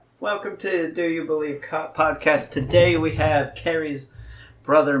Welcome to Do You Believe podcast. Today we have Carrie's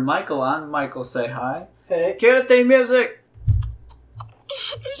brother Michael on. Michael, say hi. Hey. Cue the theme music.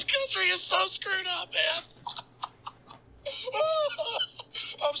 This country is so screwed up, man.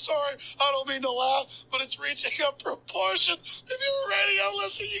 I'm sorry, I don't mean to laugh, but it's reaching a proportion. If you're a radio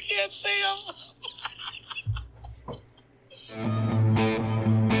listener, you can't see them.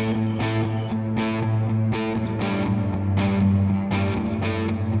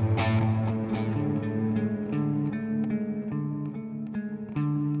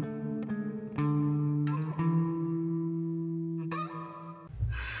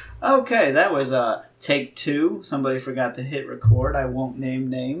 Okay, that was take two. Somebody forgot to hit record. I won't name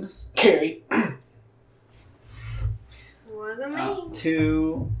names. Carrie. Wasn't me.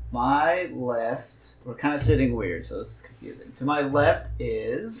 To my left, we're kind of sitting weird, so this is confusing. To my left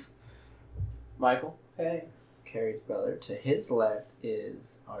is Michael. Hey. Carrie's brother. To his left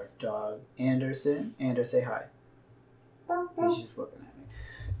is our dog Anderson. Ander, say hi. He's just looking at me.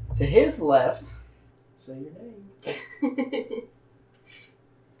 To his left, Say your name.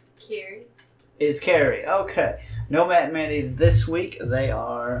 Carrie. is Carrie. Okay. No Matt and Mandy this week. They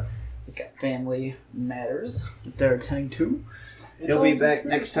got family matters that they're attending to. They'll be back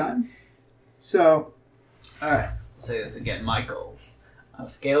next time. So, alright. Say this again. Michael. On a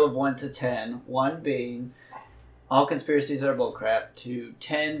scale of 1 to 10, 1 being all conspiracies are bullcrap, to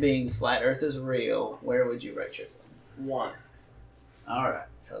 10 being flat earth is real, where would you rate yourself? 1. Alright.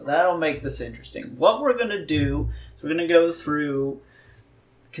 So that'll make this interesting. What we're going to do is we're going to go through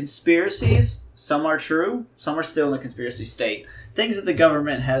conspiracies. Some are true, some are still in the conspiracy state. Things that the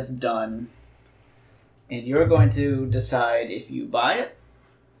government has done, and you're going to decide if you buy it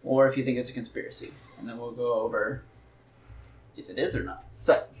or if you think it's a conspiracy. And then we'll go over if it is or not.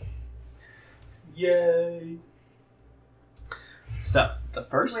 So, Yay. the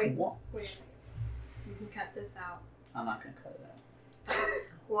first Wait. one. Wait. You can cut this out. I'm not going to cut it out.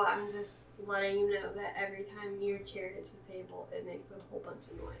 Well, I'm just letting you know that every time your chair hits the table, it makes a whole bunch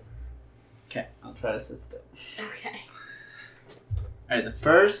of noise. Okay, I'll try to sit still. Okay. Alright, the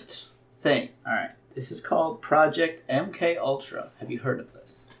first thing. Alright, this is called Project MK Ultra. Have you heard of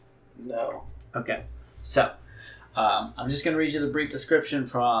this? No. Okay, so I'm just going to read you the brief description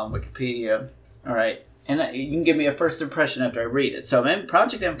from Wikipedia. All right, and you can give me a first impression after I read it. So,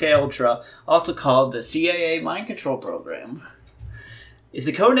 Project MK Ultra, also called the CIA Mind Control Program, is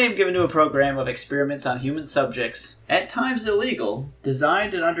the codename given to a program of experiments on human subjects, at times illegal,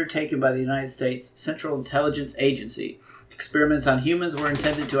 designed and undertaken by the United States Central Intelligence Agency. Experiments on humans were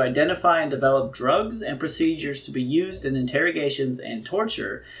intended to identify and develop drugs and procedures to be used in interrogations and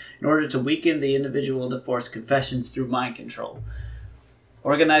torture in order to weaken the individual to force confessions through mind control.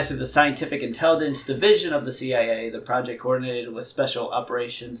 Organized through the Scientific Intelligence Division of the CIA, the project coordinated with Special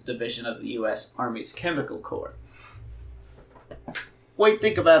Operations Division of the U.S. Army's Chemical Corps. What do you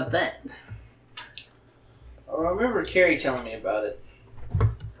think about that? I remember Carrie telling me about it.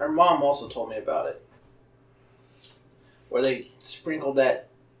 Her mom also told me about it. Where they sprinkled that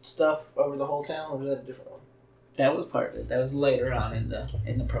stuff over the whole town, or was that a different one? That was part of it. That was later on in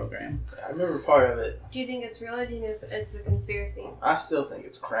the program. I remember part of it. Do you think it's real or do you think it's a conspiracy? I still think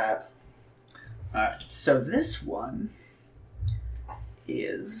it's crap. Alright, so this one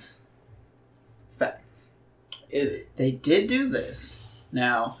is fact. Is it? They did do this.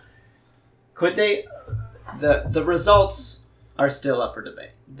 Now, could they... The results are still up for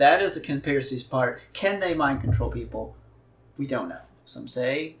debate. That is the conspiracy's part. Can they mind control people? We don't know. Some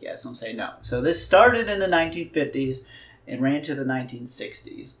say yes, some say no. So this started in the 1950s and ran to the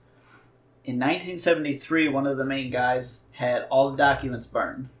 1960s. In 1973, one of the main guys had all the documents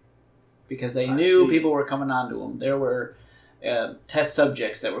burned because they knew people were coming onto them. There were test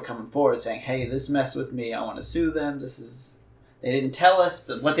subjects that were coming forward saying, hey, this messed with me. I want to sue them. They didn't tell us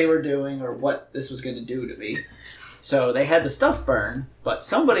what they were doing or what this was going to do to me. So they had the stuff burned, but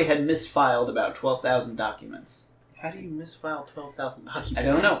somebody had misfiled about 12,000 documents. How do you misfile 12,000 documents? I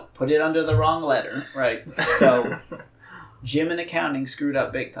don't know. Put it under the wrong letter, right? So Jim in accounting screwed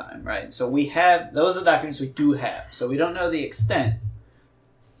up big time, right? So those are the documents we do have. So we don't know the extent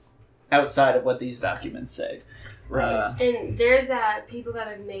outside of what these documents say. Right. And there's people that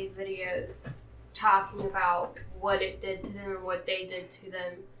have made videos talking about what it did to them or what they did to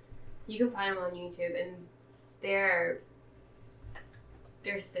them. You can find them on YouTube, and they're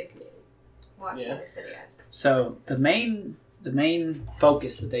sickening watching those videos. So the main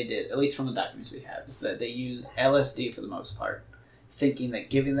focus that they did, at least from the documents we have, is that they used LSD for the most part, thinking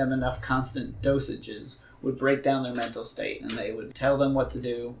that giving them enough constant dosages would break down their mental state, and they would tell them what to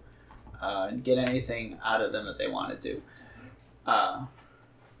do and get anything out of them that they wanted to.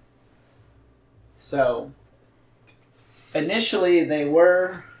 So initially they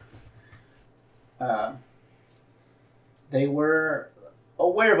were aware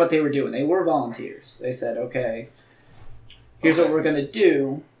of what they were doing. They were volunteers. They said, okay, here's what we're going to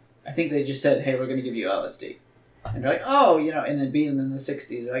do. I think they just said, hey, we're going to give you LSD. And they're like, oh, and then being in the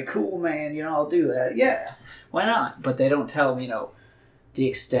 60s, they're like, cool, man, I'll do that. Yeah, why not? But they don't tell them, the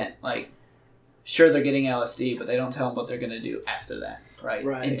extent. Like, sure, they're getting LSD, but they don't tell them what they're going to do after that, right?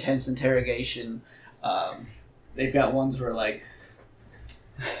 Intense interrogation. They've got ones where, like,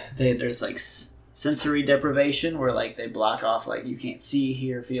 there's, like, sensory deprivation where, like, they block off, like, you can't see,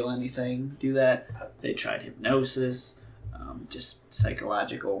 hear, feel anything. Do that. They tried hypnosis, just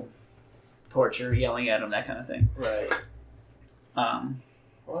psychological torture, yelling at them, that kind of thing. Right.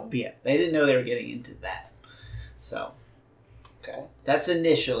 But yeah, they didn't know they were getting into that. So, okay. That's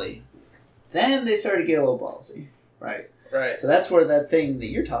initially. Then they started to get a little ballsy, right? Right. So that's where that thing that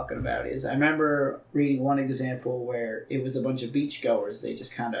you're talking about is. I remember reading one example where it was a bunch of beachgoers. They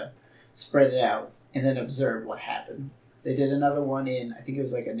just kind of spread it out and then observed what happened. They did another one in, I think it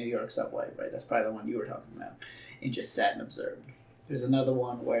was like a New York subway, right? That's probably the one you were talking about. And just sat and observed. There's another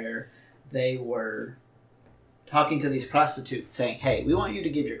one where they were talking to these prostitutes saying, hey, we want you to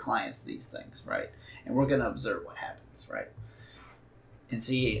give your clients these things, right? And we're going to observe what happens, right? And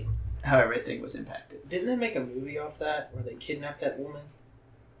see how everything was impacted. Didn't they make a movie off that where they kidnapped that woman?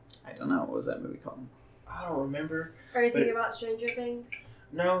 I don't know. What was that movie called? I don't remember. Are you thinking about Stranger Things?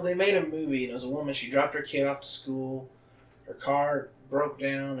 No, they made a movie, and it was a woman. She dropped her kid off to school. Her car broke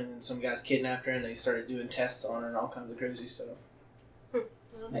down, and then some guys kidnapped her, and they started doing tests on her and all kinds of crazy stuff.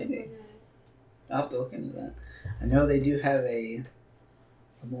 Maybe. I'll have to look into that. I know they do have a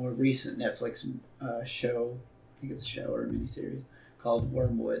more recent Netflix show. I think it's a show or a miniseries called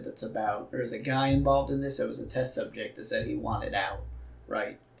Wormwood. That's about there's a guy involved in this. That was a test subject that said he wanted out,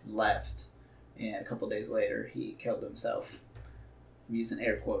 right, and left, and a couple days later he killed himself. I'm using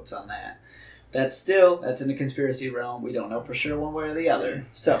air quotes on that. That's in the conspiracy realm. We don't know for sure one way or the other.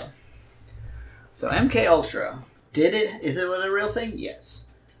 So MK Ultra, did it? Is it a real thing? Yes.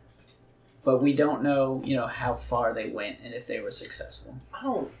 But we don't know, how far they went and if they were successful. I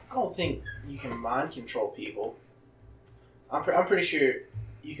don't think you can mind control people. I'm pretty sure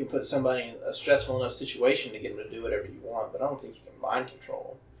you can put somebody in a stressful enough situation to get them to do whatever you want, but I don't think you can mind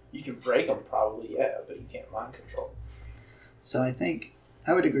control them. You can break them probably, yeah, but you can't mind control them. So I think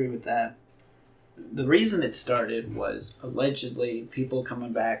I would agree with that. The reason it started was allegedly people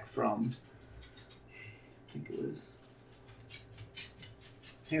coming back from, I think it was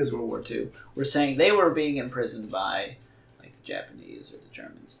World War II, were saying they were being imprisoned by like the Japanese or the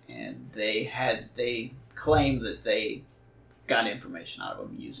Germans, and they claimed that they got information out of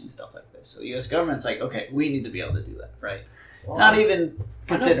them using stuff like this. So the U.S. government's like, okay, we need to be able to do that, right? Well, not even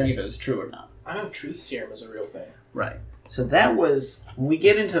considering if it was true or not. I know truth serum is a real thing. Right. So that was, when we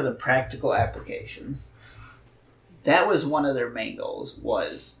get into the practical applications, that was one of their main goals,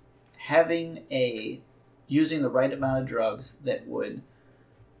 was using the right amount of drugs that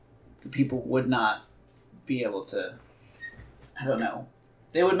the people would not be able to, I don't know,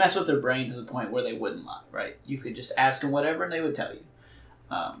 they would mess with their brain to the point where they wouldn't lie, right? You could just ask them whatever and they would tell you.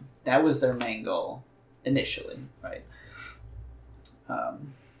 That was their main goal initially, right?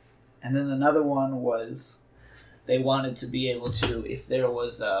 And then another one was they wanted to be able to, if there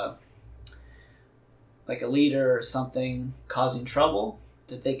was a leader or something causing trouble,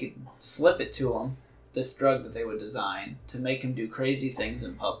 that they could slip it to them, this drug that they would design, to make him do crazy things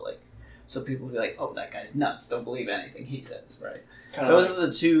in public. So people would be like, oh, that guy's nuts. Don't believe anything he says, right? Those are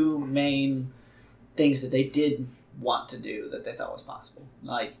the two main things that they did want to do that they thought was possible.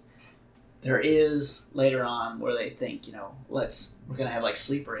 Like, there is later on where they think, we're going to have like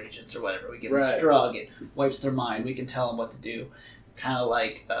sleeper agents or whatever. We give them this drug, it wipes their mind. We can tell them what to do. Kind of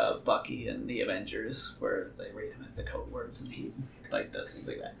like Bucky and the Avengers, where they read him the code words and he does things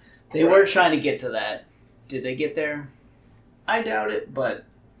like that. They were trying to get to that. Did they get there? I doubt it, but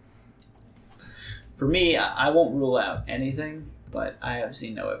for me, I won't rule out anything, but I have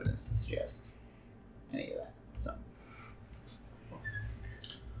seen no evidence to suggest any of that. So,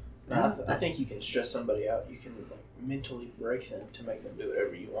 I think you can stress somebody out. You can mentally break them to make them do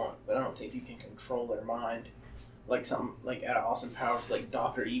whatever you want, but I don't think you can control their mind, like something like out of Austin Powers, like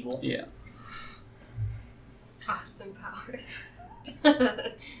Dr. Evil. Yeah. Austin Powers.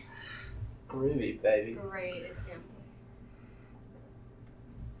 Groovy, baby. Great example.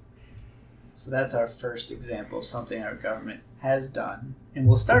 So that's our first example of something our government has done. And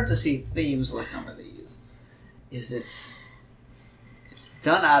we'll start to see themes with some of these. It's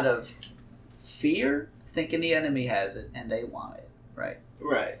done out of fear, thinking the enemy has it, and they want it, right?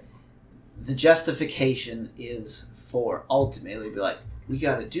 Right. the justification is for ultimately be like, we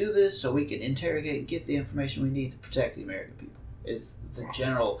got to do this so we can interrogate and get the information we need to protect the American people. Is the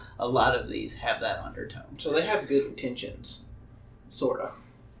general, a lot of these have that undertone. So they have good intentions, sort of.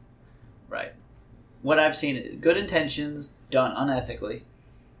 Right. What I've seen is good intentions done unethically.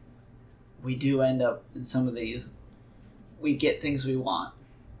 We do end up in some of these, we get things we want,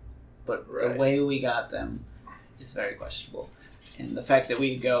 but the way we got them is very questionable. And the fact that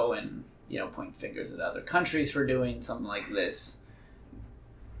we go and, point fingers at other countries for doing something like this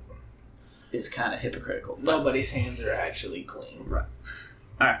is kind of hypocritical. Nobody's hands are actually clean. Right.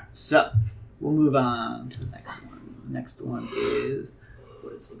 Alright, so we'll move on to the next one. The next one is,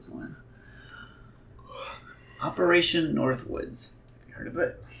 what is this one? Operation Northwoods. Have you heard of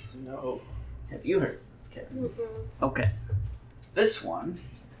this? No. Have you heard of this, Kevin? Okay. This one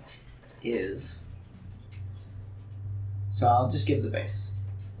is... So I'll just give the base.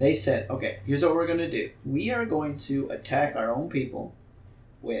 They said, okay, here's what we're going to do. We are going to attack our own people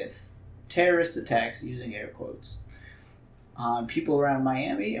with terrorist attacks, using air quotes, on people around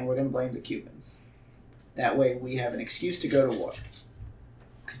Miami, and we're going to blame the Cubans. That way we have an excuse to go to war.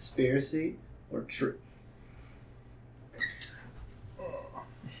 Conspiracy or truth?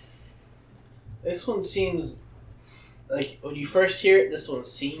 This one seems like, when you first hear it, this one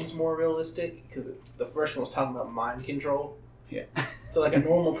seems more realistic, because the first one was talking about mind control. Yeah. So like a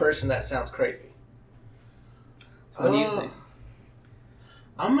normal person, that sounds crazy. So what do you think?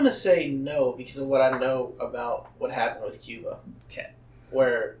 I'm going to say no, because of what I know about what happened with Cuba. Okay.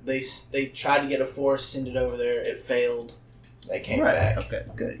 Where they tried to get a force, send it over there, it failed, they came back. Okay,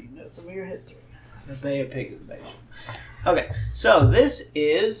 good. You know some of your history. The Bay of Pigs invasion. Okay, so this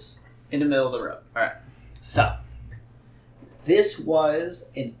is in the middle of the road. Alright, so this was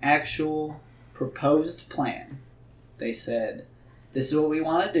an actual proposed plan. They said, this is what we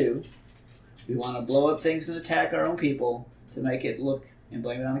want to do. We want to blow up things and attack our own people to make it look and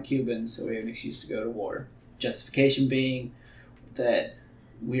blame it on the Cubans so we have an excuse to go to war. Justification being that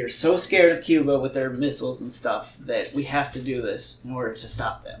we are so scared of Cuba with their missiles and stuff that we have to do this in order to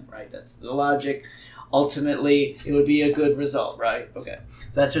stop them, right? That's the logic. Ultimately, it would be a good result, right? Okay.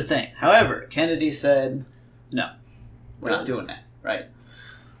 So that's your thing. However, Kennedy said, no, we're not doing that, right?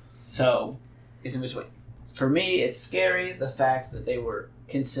 So, it's in between. For me, it's scary, the fact that they were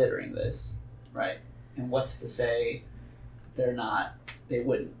considering this, right? And what's to say they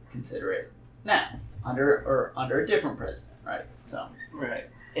wouldn't consider it now, under a different president, right? So, right.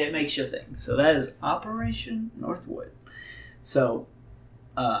 It makes you think. So that is Operation Northwood. So,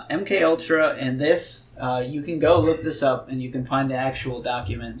 MK Ultra and this, you can go look this up and you can find the actual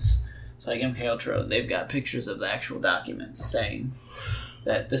documents. So like MK Ultra, they've got pictures of the actual documents saying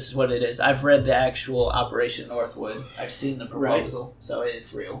that this is what it is. I've read the actual Operation Northwood. I've seen the proposal, so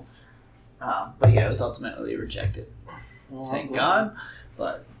it's real. But yeah, it was ultimately rejected. Well, Thank God.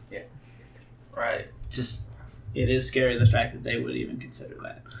 But yeah. Right. Just, it is scary the fact that they would even consider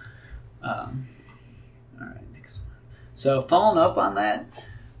that. Alright, next one. So following up on that,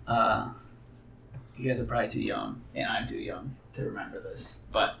 you guys are probably too young, and I'm too young to remember this,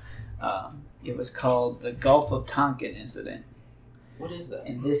 but it was called the Gulf of Tonkin incident. What is that?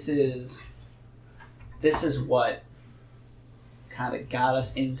 And this is what kind of got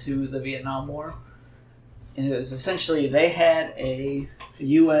us into the Vietnam War. And it was essentially, they had a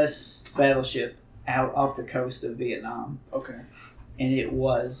U.S. battleship out off the coast of Vietnam. Okay. And it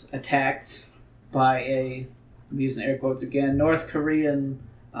was attacked by I'm using air quotes again, North Korean,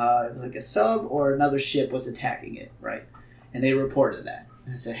 it was like a sub or another ship was attacking it, right? And they reported that.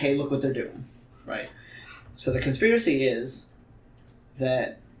 And said, hey, look what they're doing, right? So the conspiracy is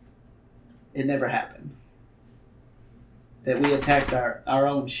that it never happened. That we attacked our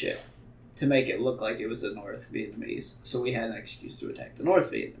own ship to make it look like it was the North Vietnamese. So we had an excuse to attack the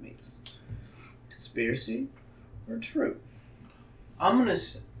North Vietnamese. Conspiracy or true?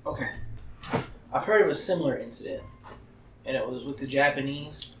 Okay. I've heard of a similar incident. And it was with the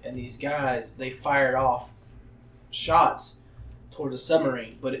Japanese. And these guys, they fired off shots toward the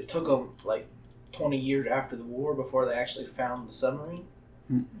submarine. But it took them like 20 years after the war before they actually found the submarine.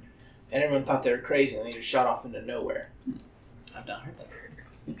 Hmm. And everyone thought they were crazy. And they just shot off into nowhere. I've not heard that.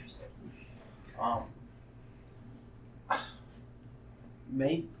 Interesting.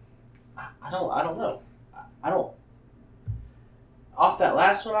 Maybe I don't know. I don't. Off that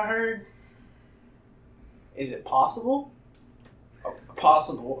last one I heard, is it possible?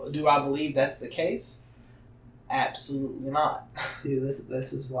 Possible. Do I believe that's the case? Absolutely not. See,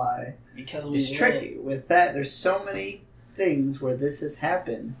 this is why Because it's tricky with that. There's so many things where this has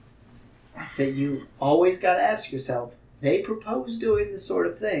happened that you always got to ask yourself. They proposed doing this sort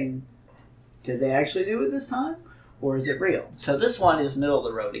of thing. did they actually do it this time? Or is it real? So this one is middle of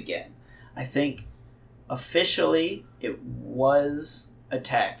the road again. I think officially it was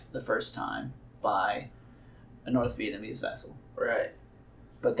attacked the first time by a North Vietnamese vessel. Right.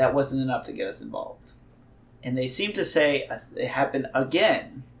 But that wasn't enough to get us involved. And they seem to say it happened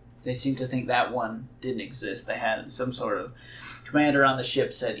again. They seem to think that one didn't exist. They had some sort of commander on the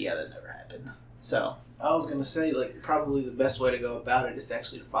ship said, yeah, that never happened. So I was gonna say, like, probably the best way to go about it is to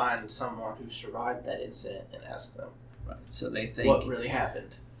actually find someone who survived that incident and ask them so they think what really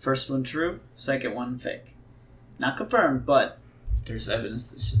happened. first one true, second one fake. Not confirmed, but there's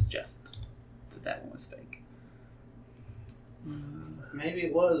evidence that suggests that one was fake. Maybe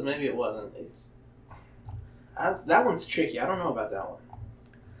it was, maybe it wasn't. That one's tricky. I don't know about that one.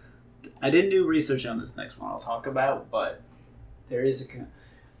 I didn't do research on this next one I'll talk about, but there is a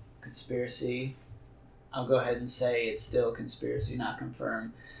conspiracy. I'll go ahead and say it's still a conspiracy, not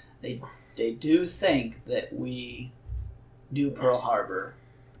confirmed. They do think that we knew Pearl Harbor,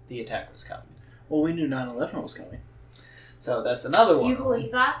 the attack was coming. Well, we knew 9/11 was coming. So that's another one. You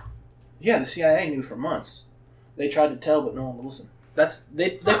believe that? Yeah, the CIA knew for months. They tried to tell, but no one would listen.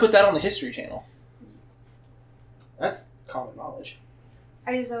 They put that on the History Channel. That's common knowledge.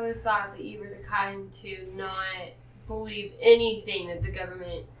 I just always thought that you were the kind to not believe anything that the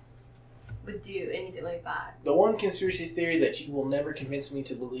government would do, anything like that. The one conspiracy theory that you will never convince me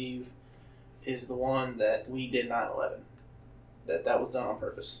to believe is the one that we did 9/11. That was done on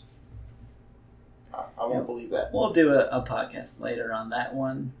purpose. I won't believe that. We'll do a podcast later on that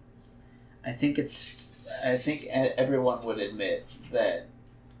one. I think everyone would admit that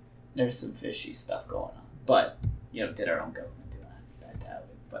there's some fishy stuff going on. But, did our own government do that? I doubt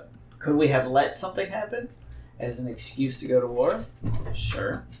it. But could we have let something happen as an excuse to go to war?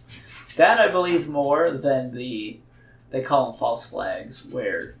 Sure. That I believe more than they call them false flags,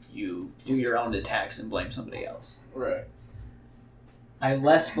 where you do your own attacks and blame somebody else. Right. I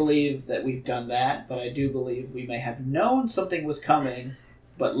less believe that we've done that, but I do believe we may have known something was coming,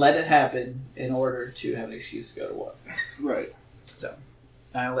 but let it happen in order to have an excuse to go to war. Right. So,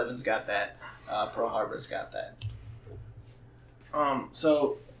 9/11's got that. Pearl Harbor's got that.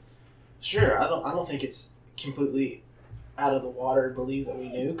 So, sure, I don't think it's completely out of the water to believe that we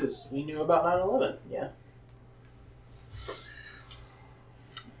knew, because we knew about 9/11, yeah.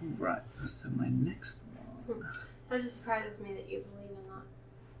 Right. So my next one. It just surprises me that you believe in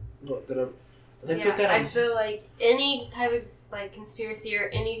that. Look, they Yeah, put that on... I feel like any type of conspiracy or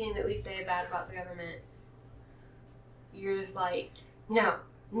anything that we say bad about the government, you're just like, no,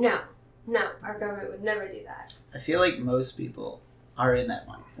 our government would never do that. I feel like most people are in that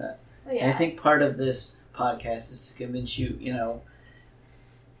mindset. Oh, yeah. And I think part of this podcast is to convince you,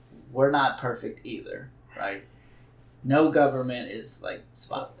 we're not perfect either, right? No government is,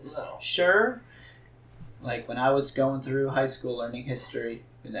 spotless. No. Sure, when I was going through high school learning history,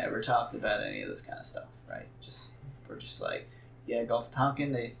 we never talked about any of this kind of stuff, right? We're just like, yeah, Gulf of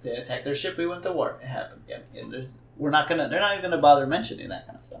Tonkin, they attacked their ship, we went to war. It happened. Yeah, they're not even going to bother mentioning that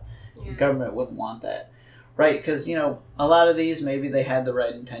kind of stuff. Yeah. The government wouldn't want that. Right, because, a lot of these, maybe they had the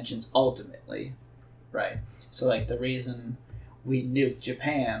right intentions ultimately, right? So, the reason we nuked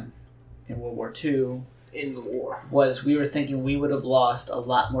Japan in World War II in the war was we were thinking we would have lost a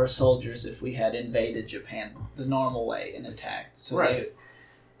lot more soldiers if we had invaded Japan the normal way and attacked. So right.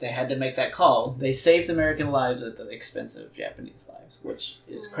 They had to make that call. They saved American lives at the expense of Japanese lives, which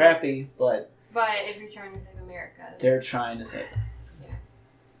is crappy, but... But if you're trying to save America... They're trying to save it. Yeah.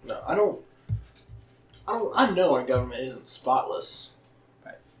 No, I know our government isn't spotless.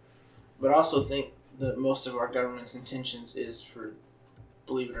 Right. But I also think that most of our government's intentions is for,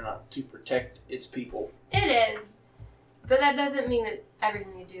 believe it or not, to protect its people. It is. But that doesn't mean that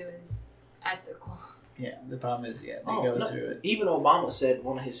everything they do is ethical. Yeah, the problem is, they go through it. Even Obama said in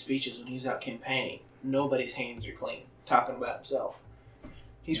one of his speeches when he was out campaigning, nobody's hands are clean, talking about himself.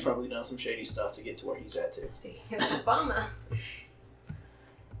 He's probably done some shady stuff to get to where he's at, too. Speaking of Obama...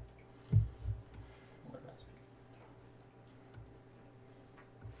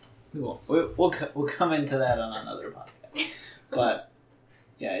 We'll come into that on another podcast. But,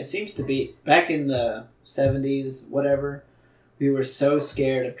 yeah, it seems to be, back in the 70s, whatever, we were so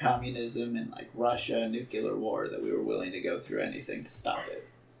scared of communism and, Russia, nuclear war, that we were willing to go through anything to stop it.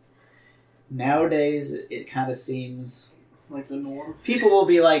 Nowadays, it kind of seems... like the norm? People will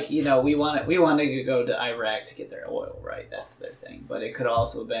be like, we want to go to Iraq to get their oil, right? That's their thing. But it could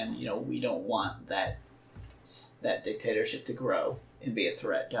also have been, we don't want that dictatorship to grow and be a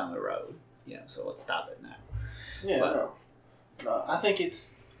threat down the road, so let's stop it now. Yeah, no, I think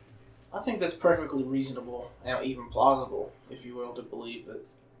that's perfectly reasonable and even plausible, if you will, to believe that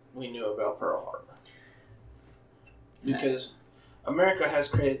we knew about Pearl Harbor. Because America has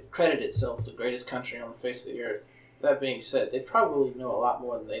credited itself as the greatest country on the face of the earth. That being said, they probably know a lot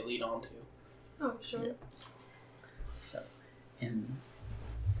more than they lead on to. Oh, sure. Yeah. So, in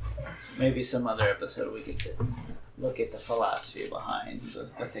maybe some other episode, we could sit and look at the philosophy behind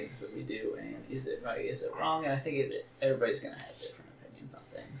the things that we do, and is it right, is it wrong? And I think everybody's going to have different opinions on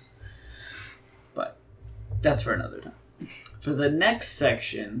things. But that's for another time. For the next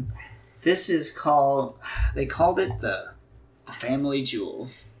section, this is they called it the Family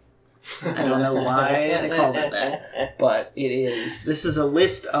Jewels. I don't know why they called it that, but this is a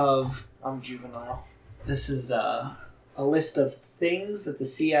list of... I'm juvenile. This is a list of things that the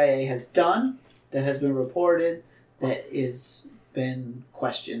CIA has done, that has been reported, that is been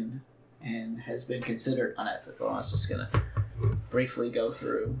questioned, and has been considered unethical. I was just going to briefly go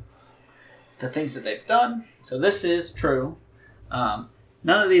through the things that they've done. So this is true. None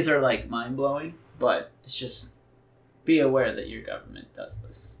of these are like mind-blowing, but it's just be aware that your government does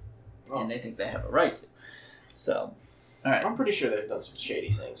this. And they think they have a right to. So, all right. I'm pretty sure they've done some shady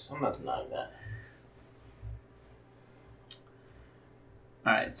things. I'm not denying that.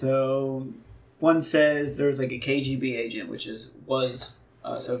 All right, so one says there was like a KGB agent, which was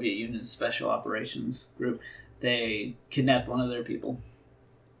Soviet Union's special operations group. They kidnapped one of their people.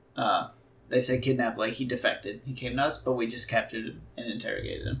 They say kidnapped, like he defected. He came to us, but we just captured him and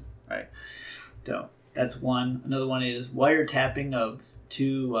interrogated him. Right. So that's one. Another one is wiretapping of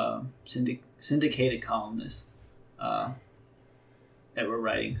two syndicated columnists that were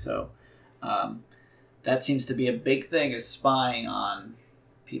writing. So that seems to be a big thing, is spying on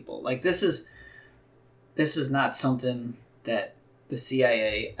people. Like this is not something that the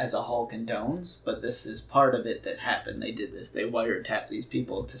CIA as a whole condones, but this is part of it that happened. They did this. They wiretapped these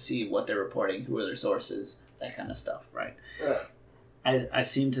people to see what they're reporting, who are their sources, that kind of stuff, right? I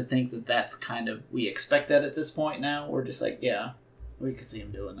seem to think that that's kind of, we expect that at this point now. We're just like, yeah, we could see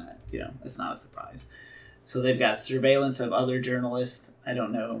them doing that. It's not a surprise. So they've got surveillance of other journalists. I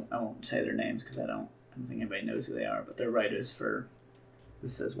don't know. I won't say their names because I don't think anybody knows who they are, but they're writers for,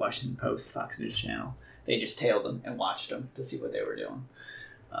 this says Washington Post, Fox News Channel. They just tailed them and watched them to see what they were doing.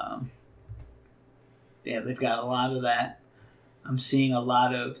 They've got a lot of that. I'm seeing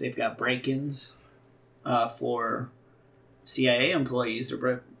they've got break-ins for CIA employees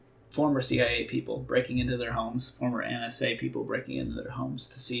or former CIA people breaking into their homes, former NSA people breaking into their homes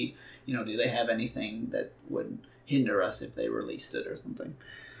to see, do they have anything that would hinder us if they released it or something.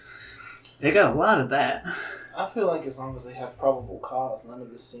 They got a lot of that. I feel like as long as they have probable cause, none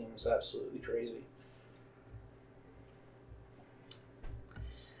of this seems absolutely crazy.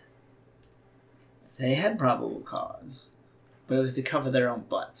 They had probable cause, but it was to cover their own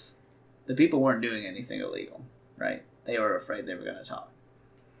butts. The people weren't doing anything illegal, right? They were afraid they were going to talk.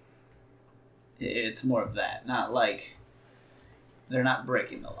 It's more of that, not like they're not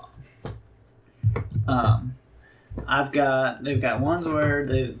breaking the law. They've got ones where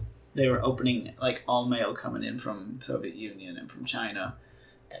they were opening like all mail coming in from Soviet Union and from China,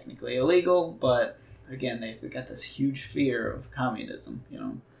 technically illegal, but again they've got this huge fear of communism.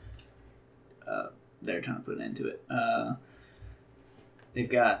 They're trying to put an end to it. They've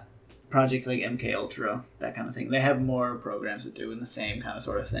got projects like MK Ultra, that kind of thing. They have more programs that do in the same kind of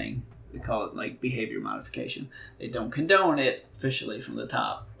sort of thing. They call it like behavior modification. They don't condone it officially from the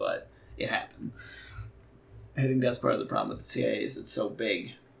top, but it happened. I think that's part of the problem with the CIA is it's so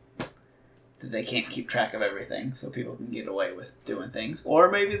big that they can't keep track of everything, so people can get away with doing things.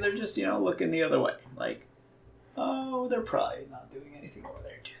 Or maybe they're just, looking the other way. Like, oh, they're probably not doing anything over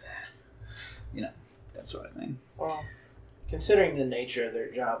there. Do that. That sort of thing. Well, considering the nature of their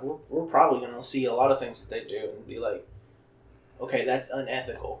job, we're probably going to see a lot of things that they do and be like, okay, that's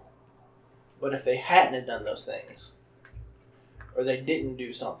unethical. But if they hadn't have done those things, or they didn't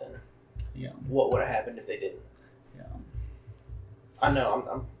do something, what would have happened if they didn't? Yeah. I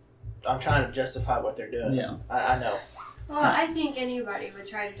know, I'm trying to justify what they're doing. Yeah. I know. Well, I think anybody would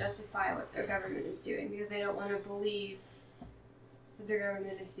try to justify what their government is doing because they don't want to believe that their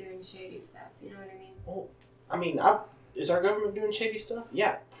government is doing shady stuff. You know what I mean? Well, is our government doing shady stuff?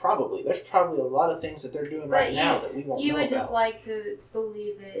 Yeah, probably. There's probably a lot of things that they're doing right now that we won't know about. You would just like to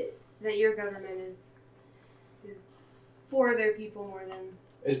believe that your government is for their people more than...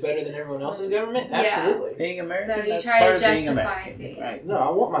 Is better than everyone else's government? Yeah. Absolutely. Being American, so you that's try part to of being justify American, things. right? No, I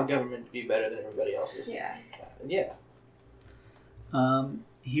want my government to be better than everybody else's. Yeah. Yeah.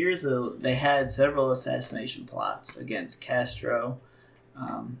 They had several assassination plots against Castro.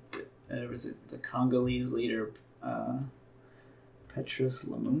 There was the Congolese leader, Petrus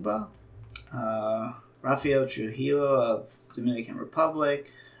Lumumba, Rafael Trujillo of Dominican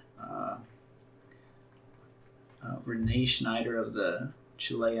Republic, Renee Schneider of the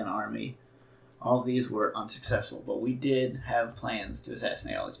Chilean army. All of these were unsuccessful, but we did have plans to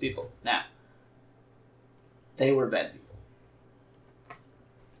assassinate all these people. Now, they were bad people.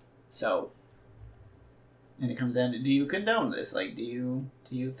 So, and it comes down to, do you condone this? Like, do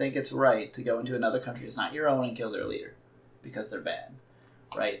you think it's right to go into another country that's not your own and kill their leader because they're bad,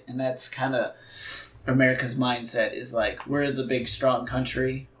 right? And that's kind of America's mindset, is like, we're the big strong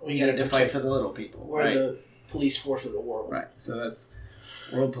country. We need to fight for the little people. We're right? the police force of the world. Right. So that's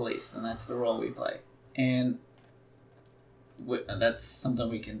world police, and that's the role we play. And that's something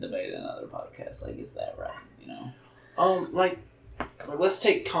we can debate in another podcast. Like, is that right? You know. Like let's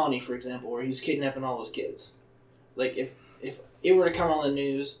take Connie for example, where he's kidnapping all those kids. Like, if it were to come on the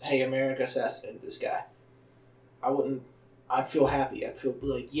news, hey, America assassinated this guy, I'd feel happy. I'd feel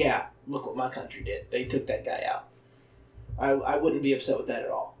like, yeah, look what my country did. They took that guy out. I wouldn't be upset with that at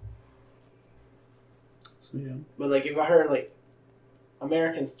all. So, yeah. But, like, if I heard, like,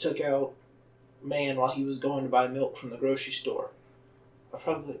 Americans took out a man while he was going to buy milk from the grocery store, I'd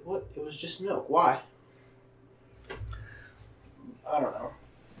probably be like, what? It was just milk. Why? I don't know.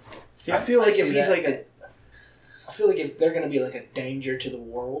 Yeah, I feel like if he's that. like I feel like if they're going to be like a danger to the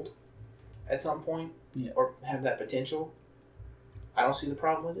world at some point, yeah, or have that potential, I don't see the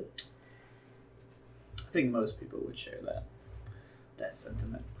problem with it. I think most people would share that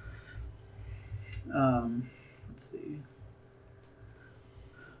sentiment. Let's see.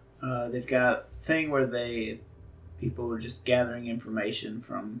 They've got a thing where people were just gathering information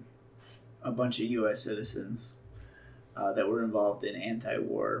from a bunch of U.S. citizens that were involved in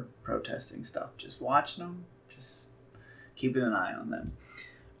anti-war protesting stuff. Just watching them, just keeping an eye on them.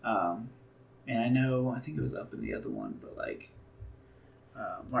 And I think it was up in the other one, but like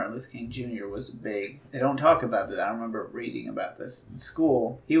Martin Luther King Jr. was big. They don't talk about this. I remember reading about this in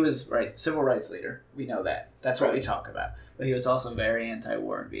school. He was civil rights leader. We know that. That's what we talk about. But he was also very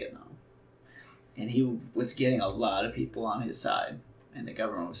anti-war in Vietnam. And he was getting a lot of people on his side. And the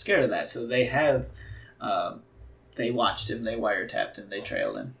government was scared of that. So they watched him, they wiretapped him, they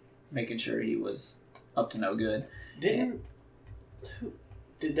trailed him, making sure he was up to no good. Were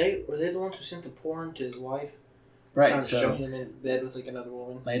they the ones who sent the porn to his wife? Right, Trying to so show him in bed with like another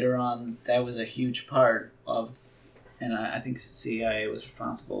woman. Later on, that was a huge part of, and I think CIA was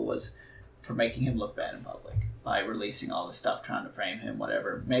responsible, was for making him look bad in public by releasing all the stuff, trying to frame him,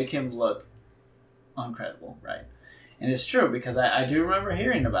 whatever, make him look uncredible, right? And it's true, because I do remember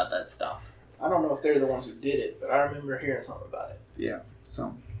hearing about that stuff. I don't know if they're the ones who did it, but I remember hearing something about it. Yeah,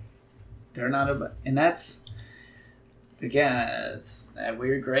 so they're not and that's, again, it's that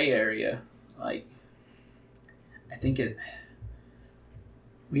weird gray area. Like, I think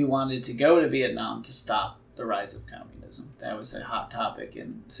we wanted to go to Vietnam to stop the rise of communism. That was a hot topic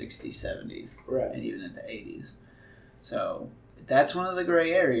in 60s, 70s, right, and even in the 80s. So that's one of the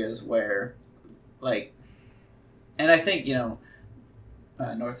gray areas where, like, and I think,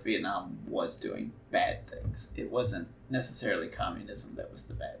 North Vietnam was doing bad things. It wasn't necessarily communism that was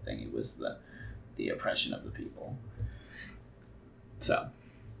the bad thing. It was the oppression of the people. So,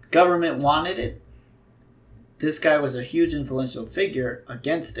 government wanted it. This guy was a huge influential figure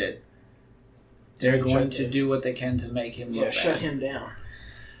against it. They're going to do what they can to make him look bad. Shut him down.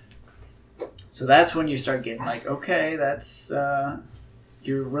 So that's when you start getting like, okay, that's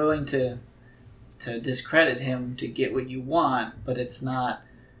you're willing to discredit him to get what you want, but it's not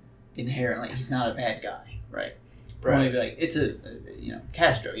inherently, he's not a bad guy, right? Right. Maybe like, it's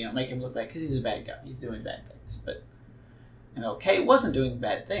Castro, make him look bad because he's a bad guy. He's doing bad things. But MLK wasn't doing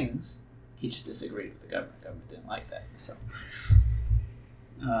bad things. He just disagreed with the government. The government didn't like that. So,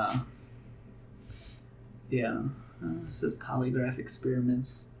 it says polygraph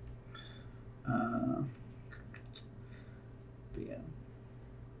experiments. But yeah.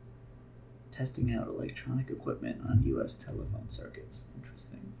 Testing out electronic equipment on U.S. telephone circuits.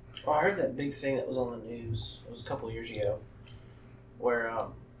 Interesting. Oh, I heard that big thing that was on the news. It was a couple of years ago, where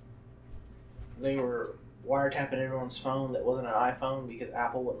they were wiretapping everyone's phone that wasn't an iPhone because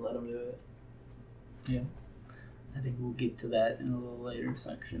Apple wouldn't let them do it. Yeah, I think we'll get to that in a little later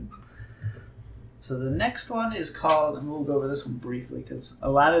section. So the next one is called, and we'll go over this one briefly because a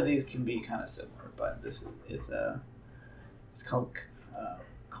lot of these can be kind of similar, but this is it's called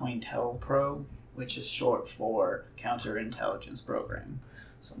COINTELPRO, which is short for Counterintelligence Program.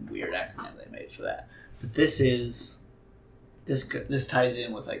 Some weird acronym they made for that. But this ties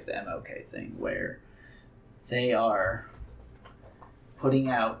in with like the MLK thing, where they are putting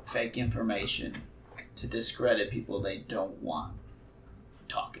out fake information to discredit people they don't want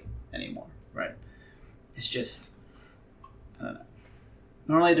talking anymore, right? It's just, I don't know.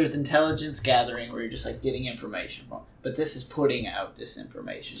 Normally there's intelligence gathering where you're just like getting information from, but this is putting out this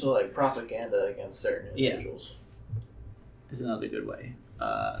information. So like propaganda against certain individuals. Is another good way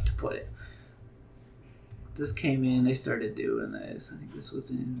to put it. This came in, they started doing this. I think this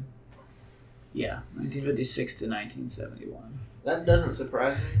was in 1956 to 1971. That doesn't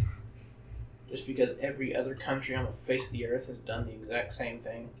surprise me. Just because every other country on the face of the earth has done the exact same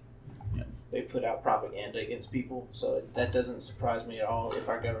thing. Yeah. They've put out propaganda against people, so that doesn't surprise me at all if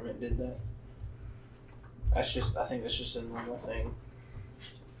our government did that. I think that's just a normal thing.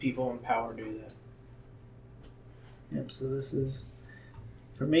 People in power do that. Yep, so this is,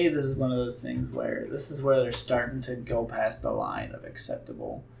 for me, this is one of those things where they're starting to go past the line of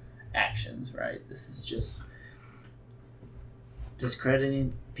acceptable actions, right? This is just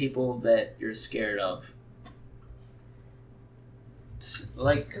discrediting people that you're scared of.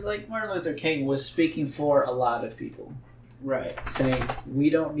 Because Martin Luther King was speaking for a lot of people. Right. Saying,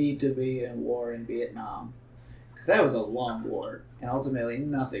 we don't need to be in war in Vietnam. Because that was a long war, and ultimately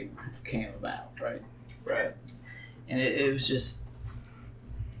nothing came about, right? Right. And it was just,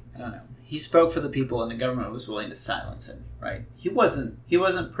 I don't know. He spoke for the people, and the government was willing to silence him, right? He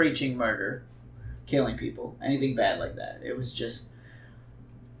wasn't preaching murder, killing people, anything bad like that. It was just,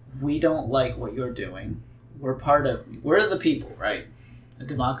 we don't like what you're doing. We're the people, right? A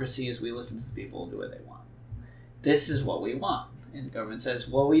democracy is we listen to the people and do what they want. This is what we want. And the government says,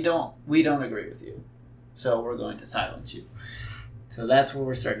 well, we don't agree with you. So we're going to silence you. So that's where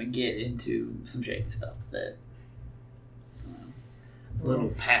we're starting to get into some shady stuff that, a little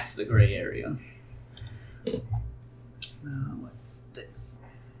past the gray area. What's this?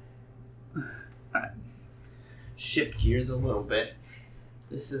 Alright. Shift gears a little bit.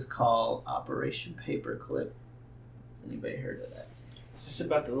 This is called Operation Paperclip. Anybody heard of that? Is this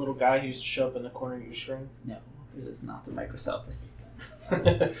about the little guy who used to show up in the corner of your screen? No, it is not the Microsoft Assistant.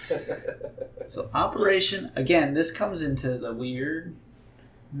 So Operation, again, this comes into the weird.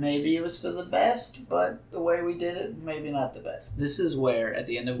 Maybe it was for the best, but the way we did it, maybe not the best. This is where, at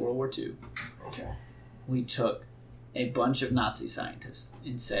the end of World War II, we took a bunch of Nazi scientists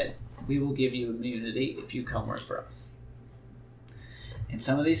and said, we will give you immunity if you come work for us. And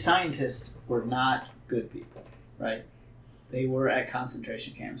some of these scientists were not good people, right? They were at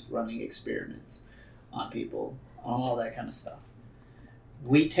concentration camps running experiments on people, on all that kind of stuff.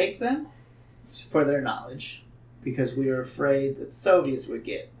 We take them for their knowledge because we were afraid that the Soviets would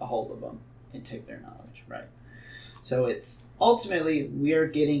get a hold of them and take their knowledge, right? So it's ultimately we are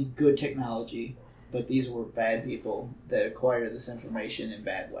getting good technology, but these were bad people that acquired this information in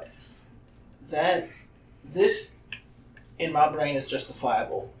bad ways. This in my brain is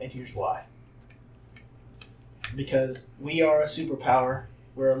justifiable, and here's why. Because we are a superpower,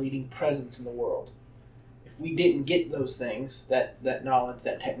 we're a leading presence in the world. If we didn't get those things, that knowledge,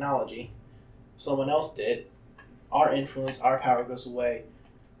 that technology, someone else did, our influence, our power goes away,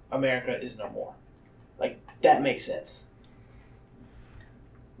 America is no more. Like, that makes sense.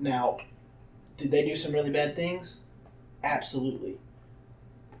 Now, did they do some really bad things? Absolutely.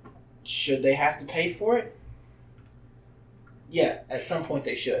 Should they have to pay for it? Yeah, at some point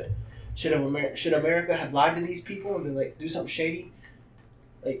they should. Should America have lied to these people and been like, do something shady?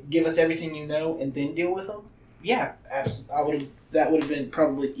 Like, give us everything you know and then deal with them? Yeah, absolutely. That would have been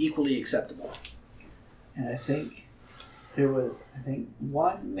probably equally acceptable. And I think there was,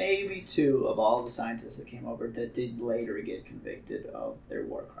 one, maybe two of all the scientists that came over that did later get convicted of their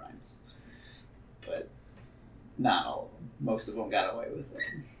war crimes. But not all of them. Most of them got away with it.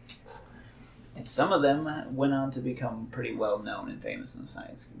 And some of them went on to become pretty well known and famous in the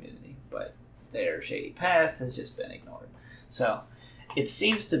science community, but their shady past has just been ignored. So it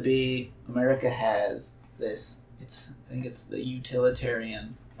seems to be America has this, I think it's the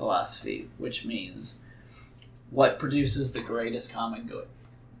utilitarian philosophy, which means what produces the greatest common good,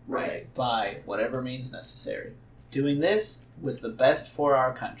 right? By whatever means necessary. Doing this was the best for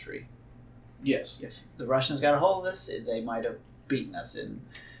our country. Yes. If the Russians got a hold of this, they might have beaten us in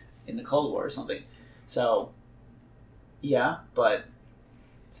the Cold War or something. So, yeah, but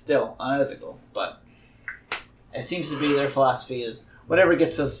still unethical. But it seems to be their philosophy is whatever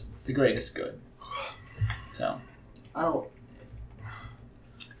gets us the greatest good. So,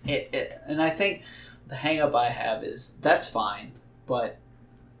 and I think the hang-up I have is that's fine, but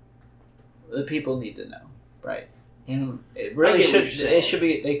the people need to know, right? And it really should. It should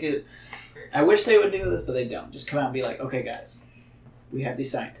be. They could. I wish they would do this, but they don't. Just come out and be like, okay, guys, we have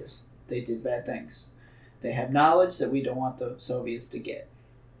these scientists. They did bad things. They have knowledge that we don't want the Soviets to get.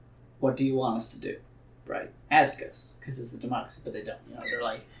 What do you want us to do? Right? Ask us, because it's a democracy, but they don't. They're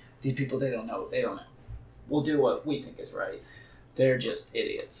like, these people, they don't know. We'll do what we think is right. they're just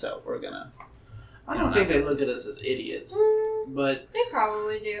idiots. So we're gonna. I don't think they look at us as idiots, but They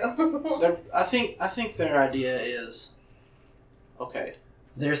probably do. I think their idea is okay.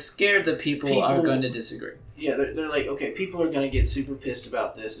 They're scared that people are going to disagree. Yeah, they're like, okay, people are going to get super pissed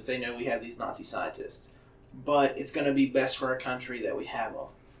about this if they know we have these Nazi scientists. But it's going to be best for our country that we have them.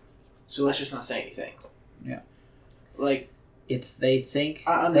 So let's just not say anything. Yeah. Like... They think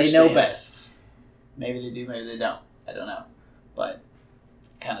I they understand. know best. Maybe they do, maybe they don't. I don't know. But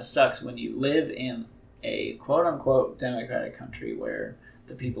it kind of sucks when you live in a quote-unquote democratic country where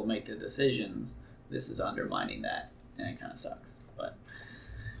the people make the decisions. This is undermining that, and it kind of sucks. But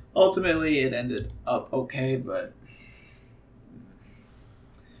ultimately, it ended up okay, but...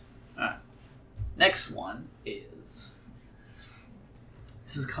 Alright. Next one is...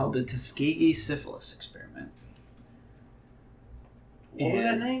 This is called the Tuskegee Syphilis Experiment. What was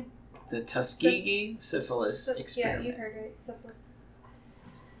that name? The Tuskegee Syphilis Experiment. Yeah, you heard it. Syphilis.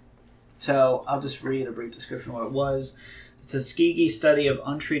 So I'll just read a brief description of what it was. The Tuskegee study of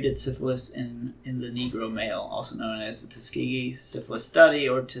untreated syphilis in the Negro male, also known as the Tuskegee Syphilis Study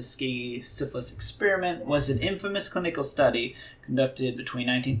or Tuskegee Syphilis Experiment, was an infamous clinical study conducted between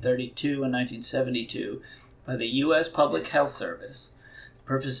 1932 and 1972 by the U.S. Public Health Service. The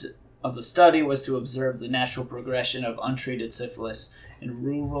purpose of the study was to observe the natural progression of untreated syphilis in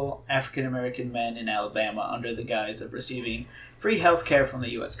rural African American men in Alabama under the guise of receiving free health care from the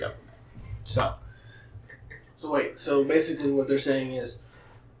U.S. government. So wait, so basically what they're saying is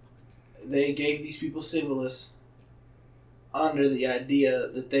they gave these people syphilis under the idea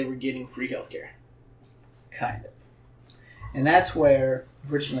that they were getting free healthcare. kind of. And that's where,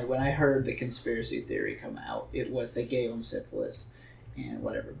 originally, when I heard the conspiracy theory come out, it was they gave them syphilis and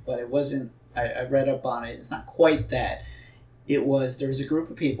whatever. But it wasn't, I read up on it, it's not quite that. It was, there was a group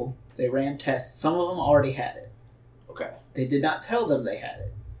of people, they ran tests, some of them already had it. Okay. They did not tell them they had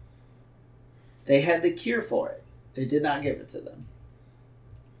it. They had the cure for it. They did not give it to them.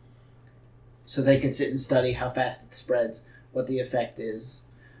 So they could sit and study how fast it spreads, what the effect is.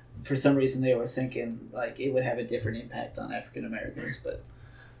 For some reason they were thinking like it would have a different impact on African Americans, but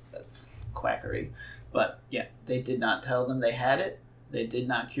that's quackery. But yeah, they did not tell them they had it. They did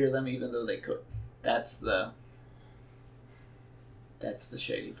not cure them even though they could. That's the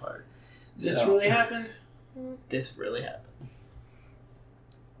shady part. This really happened? This really happened.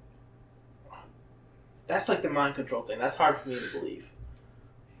 That's like the mind control thing. That's hard for me to believe.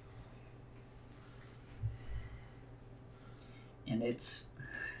 And it's...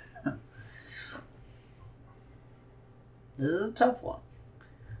 This is a tough one.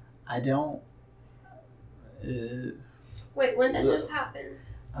 I don't... Wait, when did this happen?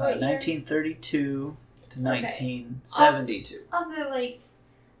 What year? 1932 to 1972. Also, like,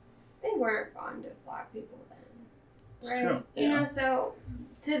 they weren't fond of black people then. It's Right? true. You know, so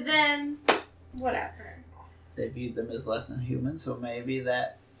to them, whatever. They viewed them as less than human, so maybe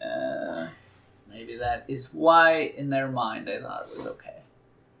that is why in their mind they thought it was okay.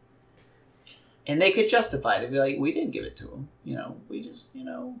 And they could justify it and be like, we didn't give it to them. You know, we just, you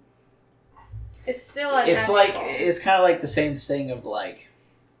know. It's still unethical. It's like, it's kind of like the same thing of like,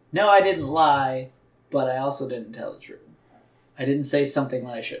 no, I didn't lie, but I also didn't tell the truth. I didn't say something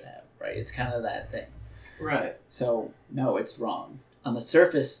when I should have, right? It's kind of that thing. Right. So, no, it's wrong. On the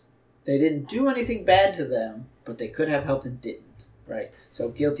surface, they didn't do anything bad to them, but they could have helped and didn't, right? So,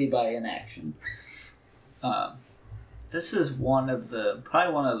 guilty by inaction. This is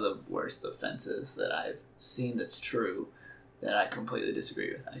probably one of the worst offenses that I've seen that's true that I completely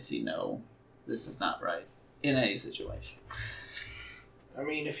disagree with. I see no, this is not right in any situation. I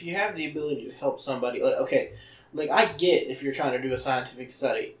mean, if you have the ability to help somebody, like, okay, like, I get if you're trying to do a scientific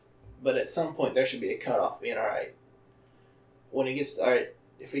study, but at some point there should be a cutoff being, alright, when it gets, alright,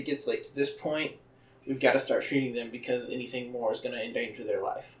 if it gets, like, to this point, we've got to start treating them because anything more is going to endanger their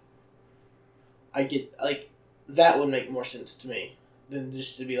life. I get, like, that would make more sense to me than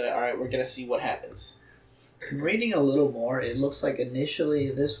just to be like, alright, we're going to see what happens. Reading a little more, it looks like initially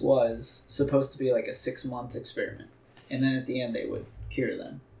this was supposed to be like a 6-month experiment. And then at the end they would cure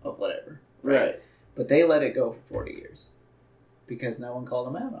them of whatever. Right. But they let it go for 40 years. Because no one called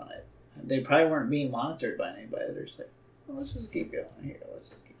them out on it. They probably weren't being monitored by anybody. They're just like, well, let's just keep going here. Let's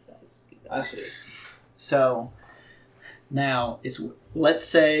just keep going. I see. So, now, let's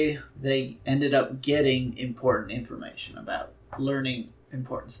say they ended up getting important information about learning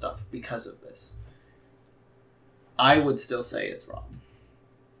important stuff because of this. I would still say it's wrong.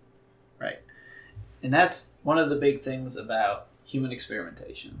 Right? And that's one of the big things about human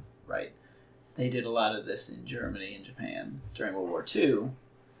experimentation, right? They did a lot of this in Germany and Japan during World War II.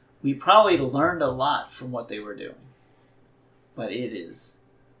 We probably learned a lot from what they were doing. but it is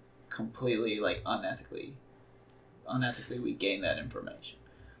completely like unethically we gain that information,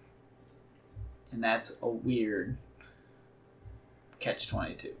 and that's a weird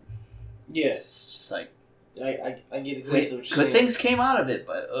catch-22. Yeah, It's just like I get exactly what you're good saying. things came out of it,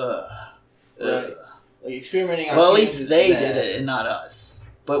 but Right. Like experimenting on well, at humans least is they bad. did it and not us.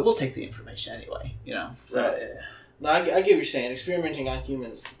 But we'll take the information anyway, you know. So, Right. No, I get what you're saying. Experimenting on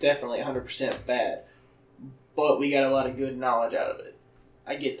humans definitely 100% bad, but we got a lot of good knowledge out of it.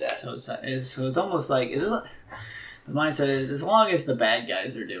 I get that. So it's almost like the mindset is as long as the bad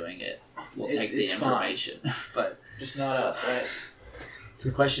guys are doing it, we'll take the it's fine. information. But Just not us, right? the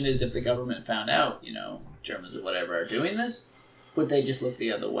question is, if the government found out, you know, Germans or whatever are doing this, would they just look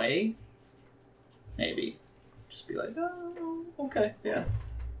the other way? Maybe. Just be like, oh, okay, yeah.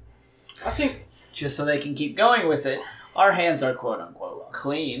 I think Just so they can keep going with it. Our hands are quote unquote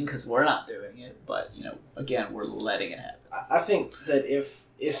clean because we're not doing it, but you know, again, we're letting it happen. I think that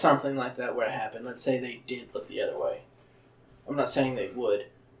if something like that were to happen, let's say they did look the other way. I'm not saying they would,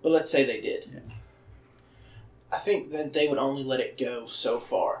 but let's say they did. Yeah. I think that they would only let it go so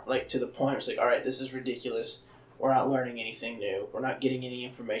far, like to the point where it's like, all right, this is ridiculous. We're not learning anything new. We're not getting any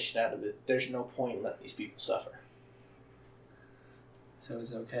information out of it. There's no point in letting these people suffer. So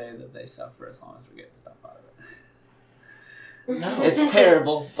it's okay that they suffer as long as we're getting stuff out of it. No. It's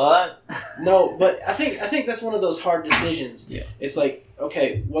terrible, but No, but I think that's one of those hard decisions. Yeah. It's like,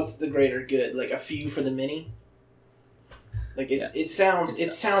 okay, what's the greater good? Like a few for the many? Like it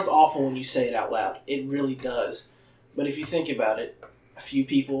sounds awful when you say it out loud. It really does. But if you think about it, a few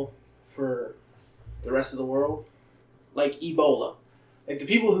people for the rest of the world, like Ebola. Like the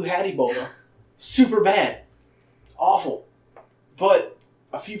people who had Ebola, super bad. Awful. But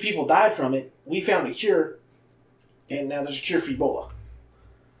a few people died from it. We found a cure, and now there's a cure for Ebola.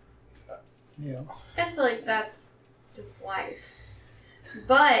 yeah. I just feel like that's just life.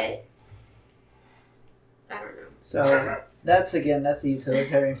 But I don't know. So that's the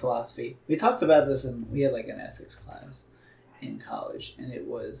utilitarian philosophy. We talked about this we had like an ethics class in college, and it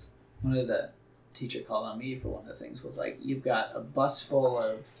was one of the teacher called on me for one of the things was like, you've got a bus full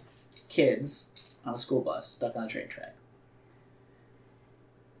of kids on a school bus stuck on a train track.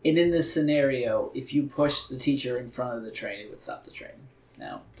 And in this scenario, if you push the teacher in front of the train, it would stop the train.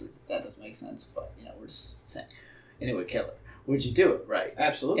 Now, that doesn't make sense, but you know, we're just saying, and it would kill her. Would you do it? Right.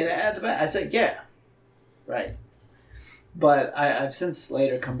 Absolutely. And at the back, I said, yeah. Right. But I've since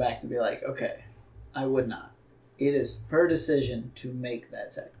later come back to be like, okay, I would not. It is her decision to make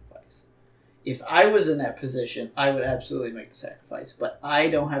that sacrifice. If I was in that position, I would absolutely make the sacrifice. But I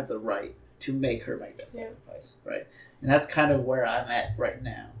don't have the right to make her make that sacrifice. Right. And that's kind of where I'm at right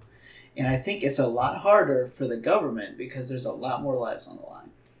now. And I think it's a lot harder for the government because there's a lot more lives on the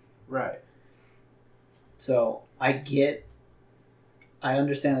line. Right. So I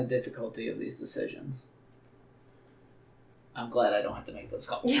understand the difficulty of these decisions. I'm glad I don't have to make those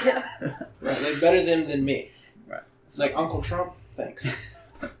calls. Yeah. Right. Like better them than me. Right. It's like Uncle Trump, thanks.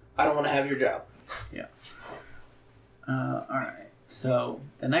 I don't want to have your job. Yeah. All right. So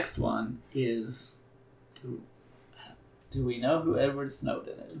the next one is, do we know who Edward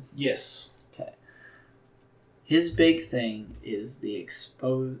Snowden is? Yes. Okay. His big thing is the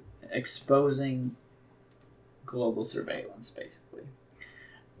exposing global surveillance, basically.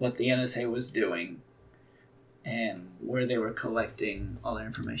 What the NSA was doing and where they were collecting all their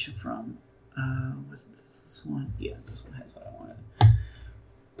information from. Was this one? Yeah, this one has what I wanted.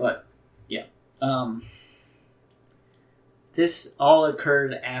 But, yeah. This all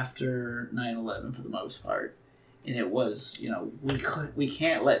occurred after 9/11 for the most part. And it was, you know, we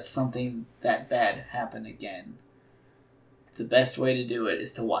can't let something that bad happen again. The best way to do it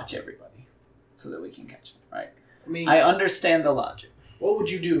is to watch everybody so that we can catch them, right? I mean, I understand the logic. what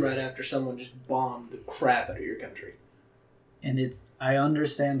would you do right after someone just bombed the crap out of your country? And I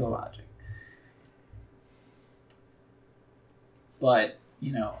understand the logic. But,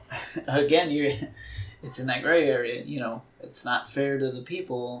 you know, again, it's in that gray area, you know, it's not fair to the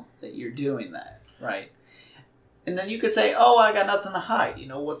people that you're doing that, right? And then you could say, oh, I got nothing to hide, you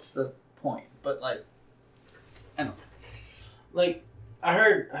know, what's the point? But, like, I don't know. Like, I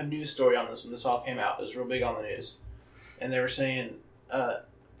heard a news story on this when this all came out. It was real big on the news. And they were saying, well,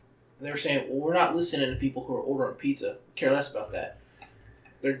 we're not listening to people who are ordering pizza. Care less about that.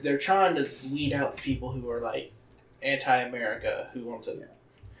 They're trying to weed out the people who are, like, anti-America, who want to...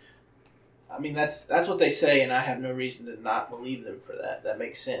 I mean, that's what they say, and I have no reason to not believe them for that. That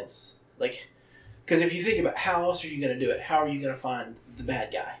makes sense. Like, because if you think about how else are you going to do it? How are you going to find the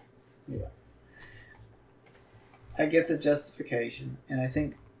bad guy? Yeah. I get the justification, and I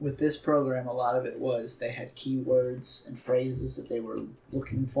think with this program, a lot of it was they had keywords and phrases that they were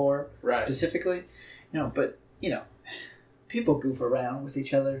looking for Right. specifically. But people goof around with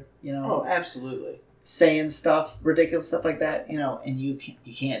each other. Oh, absolutely. Saying stuff, ridiculous stuff like that. And you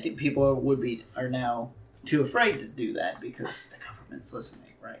can't do. People are now too afraid to do that because the government's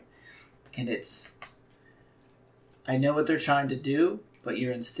listening, right? And I know what they're trying to do, but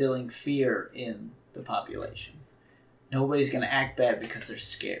you're instilling fear in the population. Nobody's going to act bad because they're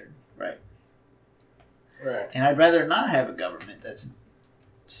scared, right? Right. And I'd rather not have a government that's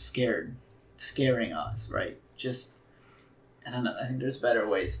scaring us, right? I don't know. I think there's better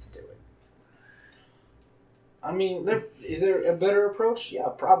ways to do it. I mean, is there a better approach? Yeah,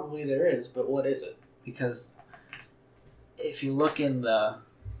 probably there is, but what is it? Because if you look when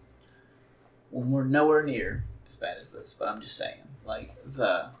we're nowhere near as bad as this, but I'm just saying, like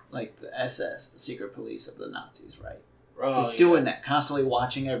the SS, the secret police of the Nazis, right? Oh, It's doing that, constantly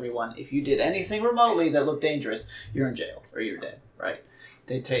watching everyone. If you did anything remotely that looked dangerous, you're in jail or you're dead, right?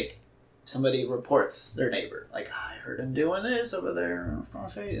 Somebody reports their neighbor, like, I heard him doing this over there,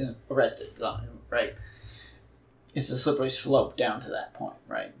 arrested, right? It's a slippery slope down to that point,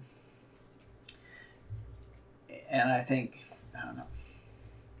 right? And I think, I don't know.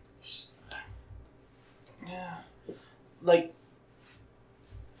 Yeah. Like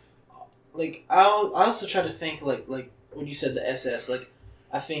I also try to think like when you said the SS, like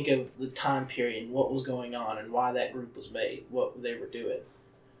I think of the time period and what was going on and why that group was made, what they were doing.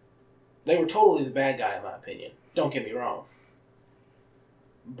 They were totally the bad guy in my opinion. Don't get me wrong.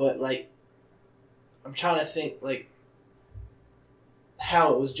 But I'm trying to think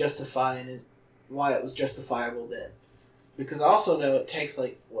how it was justified and why it was justifiable then. Because I also know it takes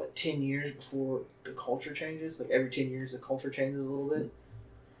 10 years before the culture changes. Every 10 years the culture changes a little bit.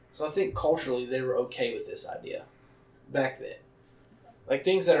 So I think culturally they were okay with this idea back then.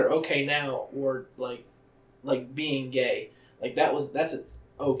 Things that are okay now were like being gay. That's an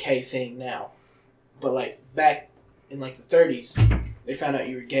okay thing now. But back in the 30s, they found out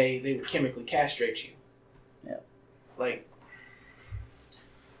you were gay, they would chemically castrate you. Yeah.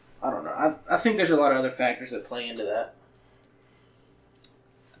 I don't know. I think there's a lot of other factors that play into that.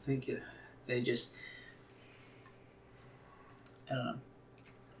 I think they just, I don't know.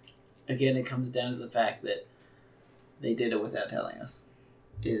 Again, it comes down to the fact that they did it without telling us.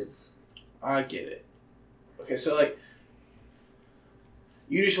 I get it. Okay, so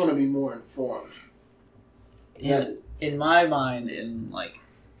you just want to be more informed. In my mind, in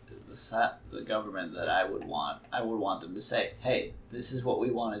the government that I would want them to say, hey, this is what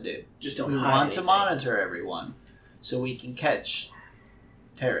we want to do. Just don't We hide want anything. to monitor everyone so we can catch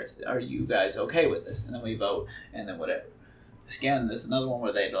terrorists. Are you guys okay with this? And then we vote, and then whatever. Again, there's another one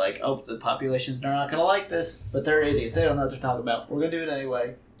where they'd be like, oh, the population's not going to like this, but they're idiots. They don't know what they're talking about. We're going to do it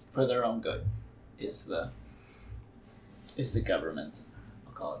anyway for their own good, is the government's,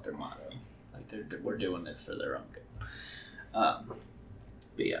 I'll call it their motto. We're doing this for their own good.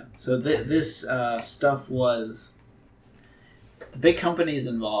 But yeah, so this stuff was, the big companies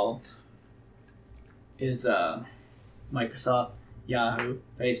involved is Microsoft, Yahoo,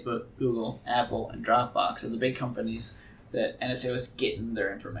 Facebook, Google, Apple, and Dropbox are the big companies that NSA was getting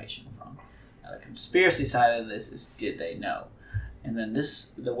their information from. Now, the conspiracy side of this is, did they know? And then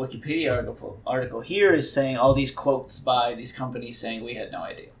the Wikipedia article here is saying all these quotes by these companies saying we had no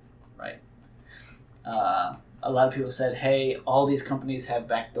idea, right? A lot of people said, hey, all these companies have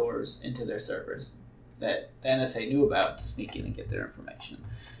backdoors into their servers that the NSA knew about to sneak in and get their information.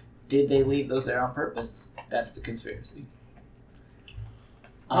 Did they leave those there on purpose? That's the conspiracy.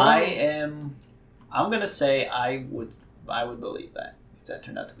 I'm going to say I would believe that, if that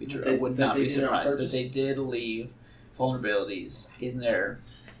turned out to be true. I would not be surprised that they did leave vulnerabilities in their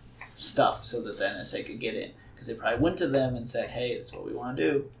stuff so that the NSA could get in. Because they probably went to them and said, hey, this is what we want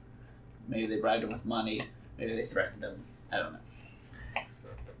to do. Maybe they bribed them with money. Maybe they threatened them. I don't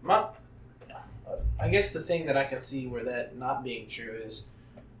know. I guess the thing that I can see where that not being true is,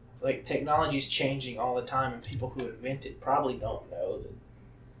 technology's changing all the time, and people who invent it probably don't know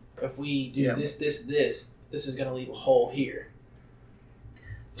that if we do this is going to leave a hole here.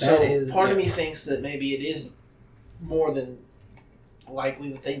 Part of me thinks that maybe it is more than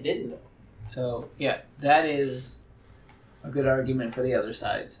likely that they didn't know. So, yeah, that is a good argument for the other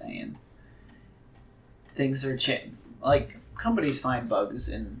side, saying things are changing. Companies find bugs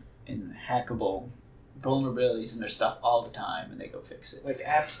in hackable vulnerabilities in their stuff all the time, and they go fix it.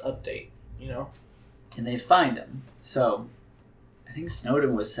 Apps update, And they find them. So, I think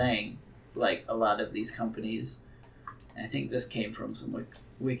Snowden was saying, a lot of these companies, and I think this came from some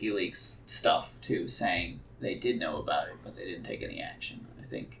WikiLeaks stuff, too, saying they did know about it, but they didn't take any action. I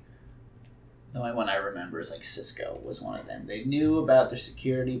think the only one I remember is like Cisco was one of them. They knew about their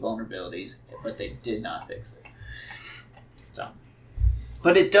security vulnerabilities, but they did not fix it. So,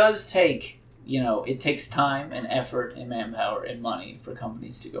 but it does take, it takes time and effort and manpower and money for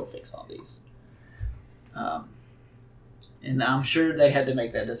companies to go fix all these. And I'm sure they had to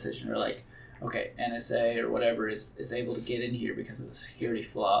make that decision. Or like, okay, NSA or whatever is able to get in here because of the security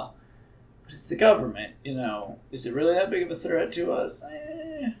flaw. But it's the government, Is it really that big of a threat to us?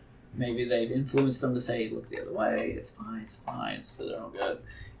 Maybe they've influenced them to say, look the other way. It's fine, it's for their own good.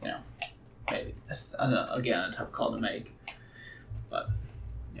 Maybe. That's, again, a tough call to make. But,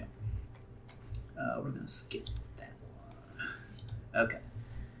 we're going to skip that one. Okay.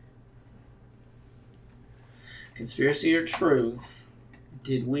 Conspiracy or truth,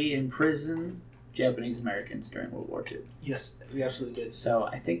 did we imprison Japanese Americans during World War II? Yes, we absolutely did. So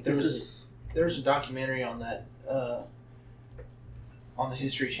I think there was a documentary on that on the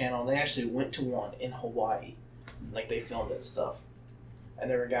History Channel. And they actually went to one in Hawaii, like they filmed it and stuff. And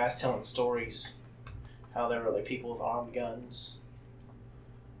there were guys telling stories how there were like people with armed guns,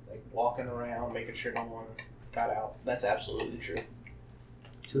 like walking around, making sure no one got out. That's absolutely true.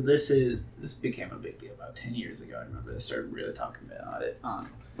 So this became a big deal about 10 years ago. I remember they started really talking about it on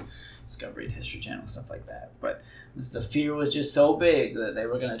Discovery and History Channel and stuff like that. But the fear was just so big that they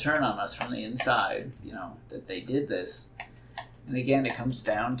were going to turn on us from the inside, that they did this. And again, it comes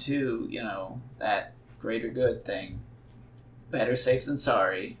down to, that greater good thing. Better safe than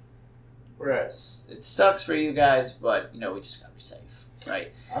sorry. Right. It sucks for you guys, but, we just got to be safe,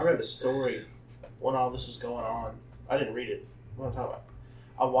 right? I read a story when all this was going on. I didn't read it. What am I talking about?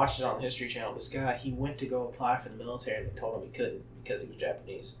 I watched it on the History Channel. This guy, he went to go apply for the military, and they told him he couldn't because he was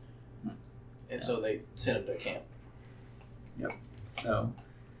Japanese. And so they sent him to camp. Yep. So,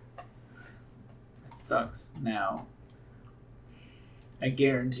 it sucks. Now, I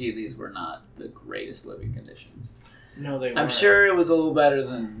guarantee these were not the greatest living conditions. No, they weren't. I'm sure it was a little better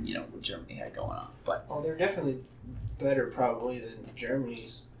than, what Germany had going on. But oh, they're definitely better probably than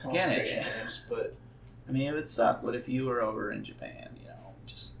Germany's concentration camps, but... I mean, it would suck. What if you were over in Japan,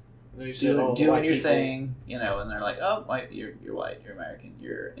 just doing your thing, and they're like, oh, white, you're white, you're American,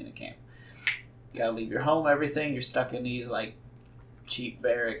 you're in a camp. You gotta leave your home, everything. You're stuck in these, cheap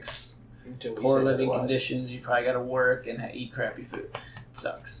barracks, poor living conditions. You probably gotta work and eat crappy food. It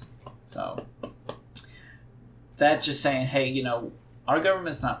sucks. So, that's just saying, hey, our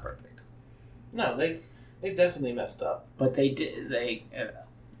government's not perfect. No, they definitely messed up. But they did,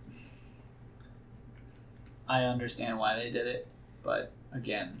 I understand why they did it, but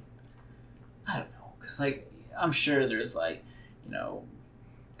again, I don't know, because I'm sure there's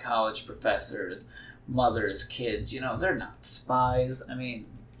college professors, mothers, kids, they're not spies. I mean,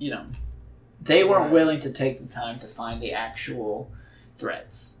 they weren't willing to take the time to find the actual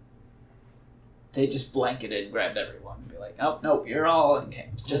threats. They just blanketed and grabbed everyone and be like, oh, no, you're all in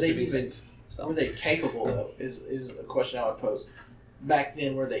camps, just to be safe. So. Were they capable, though, is a question I would pose. Back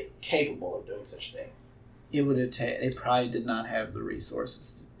then, were they capable of doing such a thing? It would have they probably did not have the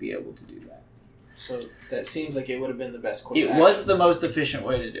resources to be able to do that. So that seems like it would have been the best course of action. It was the most efficient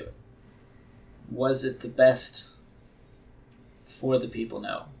way to do it. Was it the best for the people?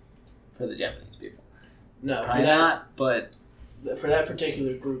 No. For the Japanese people. No, probably not, but... For that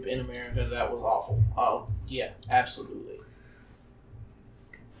particular group in America, that was awful. Oh, yeah, absolutely.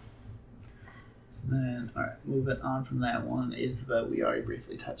 Then, all right, moving on from that one is that we already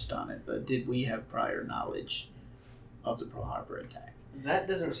briefly touched on it, but did we have prior knowledge of the Pearl Harbor attack? That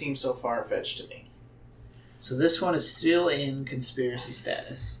doesn't seem so far-fetched to me. So this one is still in conspiracy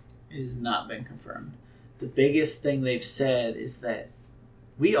status. It has not been confirmed. The biggest thing they've said is that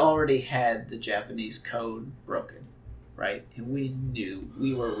we already had the Japanese code broken, right? And we knew.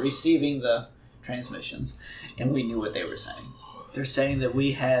 We were receiving the transmissions, and we knew what they were saying. They're saying that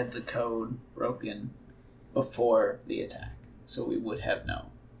we had the code broken before the attack, so we would have known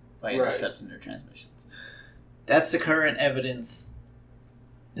by intercepting their transmissions. That's the current evidence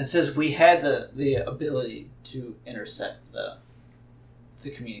that says we had the ability to intercept the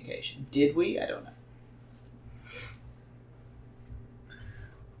communication. Did we? I don't know.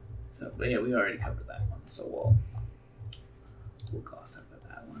 So, but yeah, we already covered that one, so we'll gloss over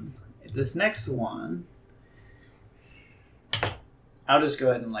that one. This next one, I'll just go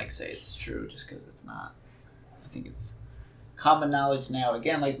ahead and say it's true, just because it's not. I think it's common knowledge now.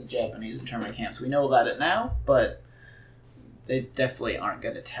 Again, like the Japanese internment camps, we know about it now, but they definitely aren't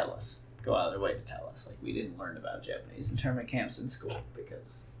going to tell us, go out of their way to tell us. We didn't learn about Japanese internment camps in school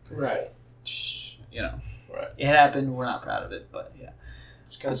because, right, it happened. We're not proud of it, but yeah.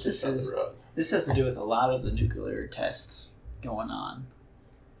 This has to do with a lot of the nuclear tests going on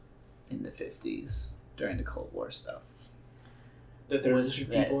in the 50s during the Cold War stuff. That there Was was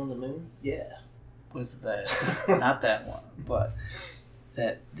that- people on the moon? Yeah. Was that, not that one, but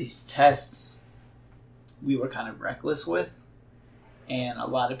that these tests we were kind of reckless with, and a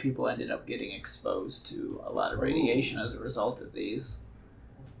lot of people ended up getting exposed to a lot of radiation as a result of these.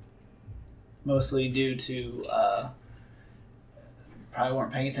 Mostly due to probably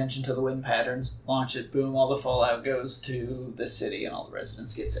weren't paying attention to the wind patterns. Launch it, boom, all the fallout goes to the city and all the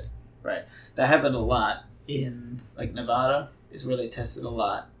residents get sick. Right. That happened a lot in like Nevada is where they tested a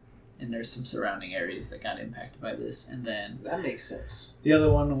lot, and there's some surrounding areas that got impacted by this. And then That makes sense. the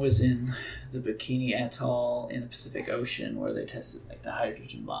other one was in the Bikini Atoll in the Pacific Ocean where they tested like the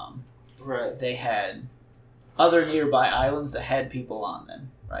hydrogen bomb. Right. They had other nearby islands that had people on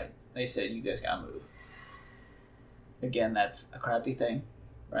them, right? They said, you guys gotta move. Again, that's a crappy thing,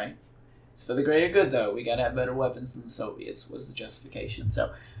 right? It's for the greater good, though. We gotta have better weapons than the Soviets, was the justification.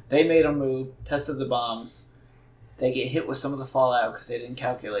 So they made them move, tested the bombs. They get hit with some of the fallout because they didn't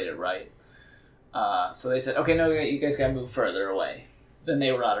calculate it right. So they said, okay, no, you guys gotta move further away. Then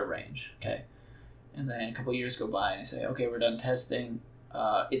they were out of range, okay? And then a couple years go by and they say, okay, we're done testing.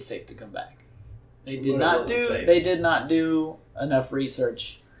 It's safe to come back. They did not do enough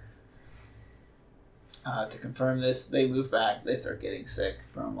research to confirm this. They move back. They start getting sick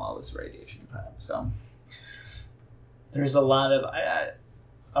from all this radiation crap. So there's a lot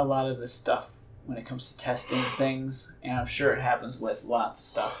of this stuff when it comes to testing things, and I'm sure it happens with lots of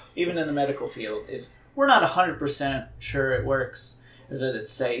stuff. Even in the medical field, is we're not 100% sure it works or that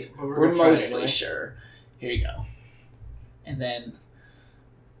it's safe. But we're We're gonna try it mostly anyway. sure. Here you go. And then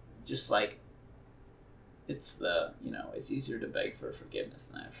just like it's easier to beg for forgiveness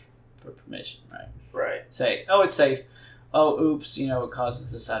than for permission, right? Right. Say, oh, it's safe. Oh, oops, it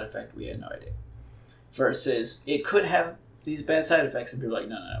causes this side effect. We had no idea. Versus, it could have these bad side effects, and people are like,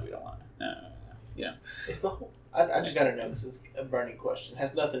 no, we don't want it. No. It's the whole. I just gotta know because it's a burning question. It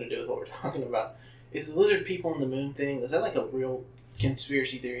has nothing to do with what we're talking about. Is the lizard people on the moon thing? Is that like a real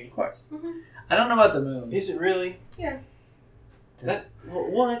conspiracy theory? Of course. Mm-hmm. I don't know about the moon. Is it really? Yeah.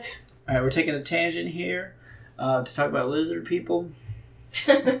 What? All right, we're taking a tangent here to talk about lizard people.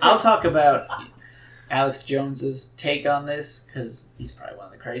 I'll talk about Alex Jones's take on this because he's probably one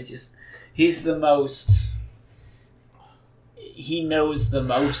of the craziest. He's the most. He knows the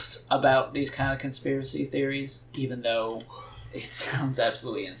most about these kind of conspiracy theories, even though it sounds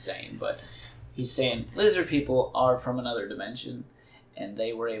absolutely insane. But he's saying lizard people are from another dimension, and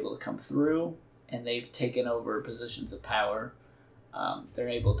they were able to come through, and they've taken over positions of power. They're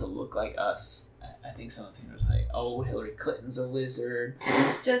able to look like us. I think some of the things was like, oh, Hillary Clinton's a lizard.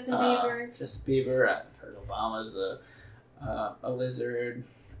 Justin Bieber. Justin Bieber. I've heard Obama's a lizard.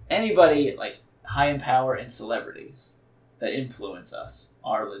 Anybody like high in power and celebrities that influence us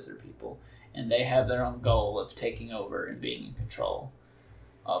are lizard people, and they have their own goal of taking over and being in control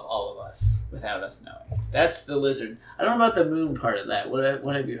of all of us without us knowing. That's the lizard. I don't know about the moon part of that.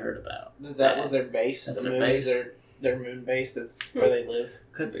 What have you heard about? That was their base. That's The their moon base? is their moon base. That's where they live.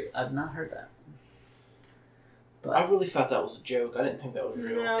 Could be. I've not heard that. But I really thought that was a joke. I didn't think that was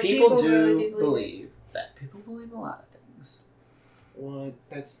real. No, people do really do believe that. People believe a lot of things. What?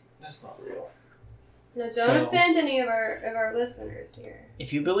 That's not real. Now, don't So- offend any of our listeners here.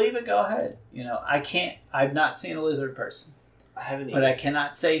 If you believe it, go ahead. I've not seen a lizard person. I haven't. But I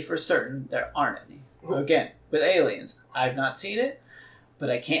cannot say for certain there aren't any. Again, with aliens, I've not seen it, but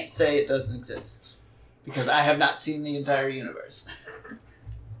I can't say it doesn't exist. Because I have not seen the entire universe.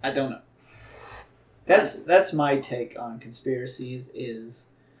 I don't know. That's my take on conspiracies is,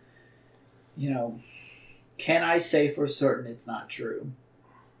 can I say for certain it's not true?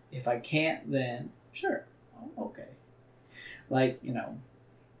 If I can't, then sure. Oh, okay. Like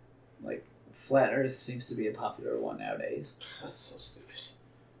Flat Earth seems to be a popular one nowadays. That's so stupid.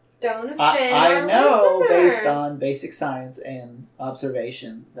 Don't offend I our know listeners. based on basic science and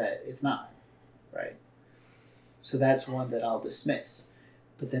observation that it's not, right? So that's one that I'll dismiss.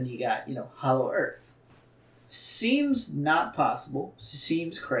 But then you got, Hollow Earth. Seems not possible,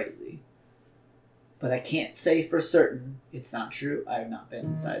 seems crazy, but I can't say for certain it's not true. I have not been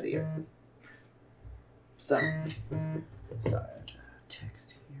inside the Earth. So, sorry, I got a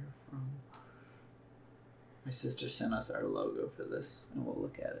text here from... My sister sent us our logo for this, and we'll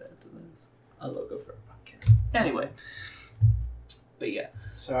look at it after this. Our logo for our podcast. Anyway. But yeah.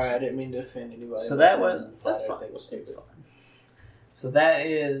 Sorry, I didn't mean to offend anybody. So that Listen, was... Flat That's Earth fine. thing was It's stupid. fine. So that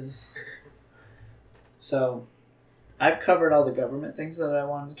is... So, I've covered all the government things that I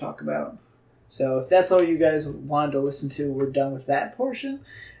wanted to talk about. So if that's all you guys wanted to listen to, we're done with that portion.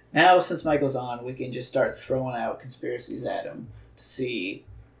 Now, since Michael's on, we can just start throwing out conspiracies at him to see,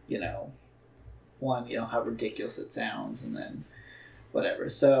 one, how ridiculous it sounds, and then whatever.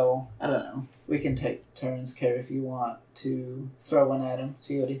 So, I don't know. We can take turns, Carrie, if you want to throw one at him,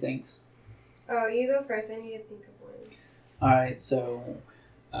 see what he thinks. Oh, you go first. I need to think of one. All right, so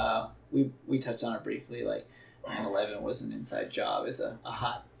we touched on it briefly. Like 9/11 was an inside job, is a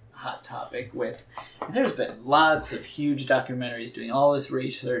hot topic with. And there's been lots of huge documentaries doing all this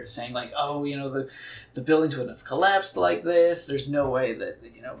research, saying like, oh, the buildings wouldn't have collapsed like this. There's no way that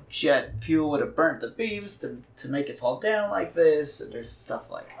jet fuel would have burnt the beams to make it fall down like this. And there's stuff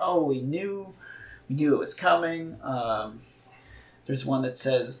like, oh, we knew it was coming. There's one that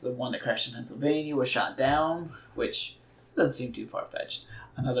says the one that crashed in Pennsylvania was shot down, which doesn't seem too far-fetched.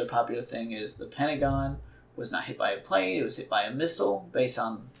 Another popular thing is the Pentagon was not hit by a plane, it was hit by a missile, based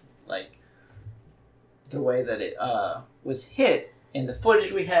on like the way that it was hit in the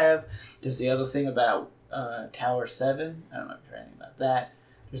footage we have. There's the other thing about Tower 7. I don't know if you heard anything about that.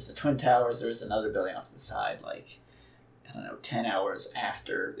 There's the Twin Towers. There's another building off to the side, like, 10 hours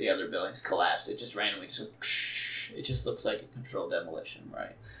after the other buildings collapsed. It just randomly it just looks like a controlled demolition,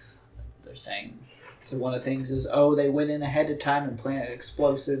 right? They're saying, so one of the things is, they went in ahead of time and planted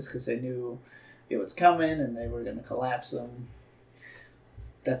explosives because they knew it was coming and they were going to collapse them.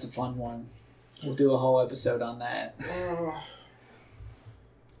 That's a fun one. We'll do a whole episode on that.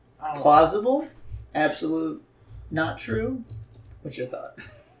 Plausible? Absolute not true? What's your thought?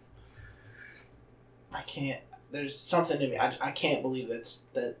 I can't. There's something to me. I can't believe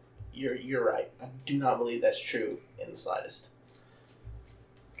that you're right. I do not believe that's true in the slightest.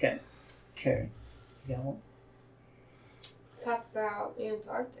 Okay. Carrie, you got one? Talk about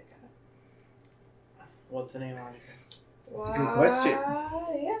Antarctica. What's in Antarctica? That's a good question.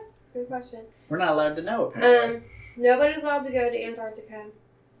 Yeah, it's a good question. We're not allowed to know, apparently. Nobody's allowed to go to Antarctica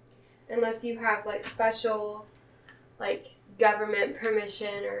unless you have, like, special, like, government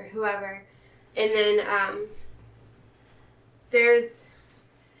permission or whoever. And then,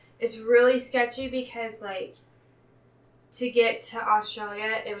 it's really sketchy because, like, to get to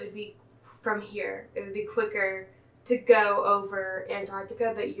Australia, it would be from here. It would be quicker to go over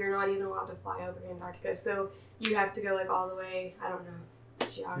Antarctica, but you're not even allowed to fly over Antarctica. So you have to go, like, all the way. I don't know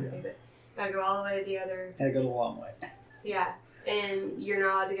geography, but gotta go all the way to the other. Gotta go the long way. Yeah, and you're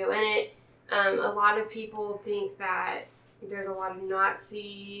not allowed to go in it. A lot of people think that there's a lot of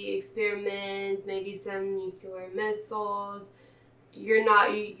Nazi experiments, maybe some nuclear missiles. You're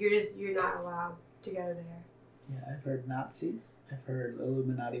not allowed to go there. Yeah, I've heard Nazis. I've heard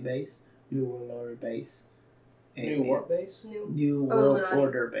Illuminati base, New World Order base. New what base? New World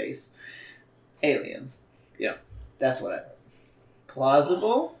Order base. Aliens. Yeah, that's what I heard.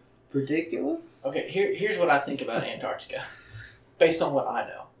 Plausible? Ridiculous? Okay, here's what I think about Antarctica, based on what I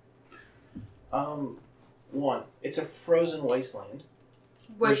know. One, it's a frozen wasteland.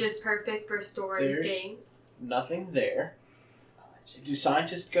 Which is perfect for storing things. Nothing there. Do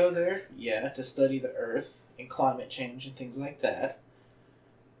scientists go there? Yeah, to study the Earth and climate change and things like that.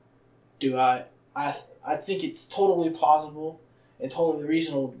 I think it's totally plausible and totally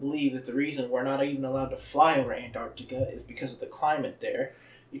reasonable to believe that the reason we're not even allowed to fly over Antarctica is because of the climate there.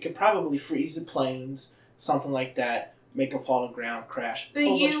 You could probably freeze the planes, something like that, make them fall to the ground, crash. But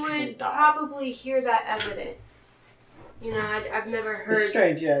you would probably hear that evidence. I've never heard... It's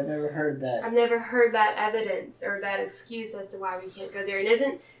strange, yeah, I've never heard that. I've never heard that evidence or that excuse as to why we can't go there. And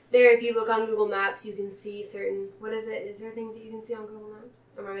isn't there, if you look on Google Maps, you can see certain... What is it? Is there things that you can see on Google Maps?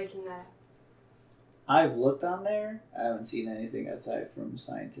 Or am I making that up? I've looked on there. I haven't seen anything aside from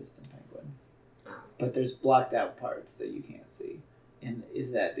scientists and penguins. Oh. But there's blocked out parts that you can't see. And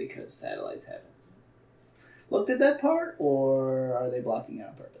is that because satellites haven't looked at that part, or are they blocking it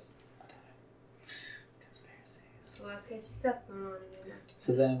on purpose? Conspiracies. So lots of sketchy stuff going on in there.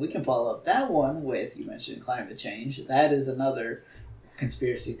 So then we can follow up that one with, you mentioned climate change. That is another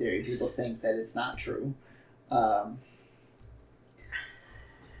conspiracy theory. People think that it's not true. The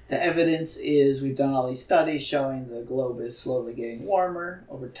evidence is we've done all these studies showing the globe is slowly getting warmer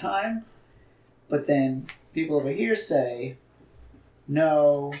over time. But then people over here say,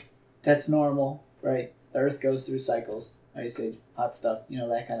 no, that's normal, right? The Earth goes through cycles. Ice Age, hot stuff,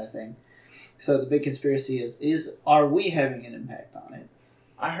 that kind of thing. So the big conspiracy is are we having an impact on it?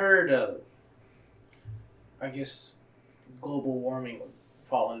 I heard, I guess, global warming would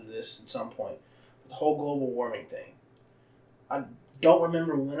fall into this at some point. The whole global warming thing. I don't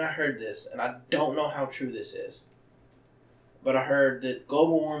remember when I heard this, and I don't know how true this is. But I heard that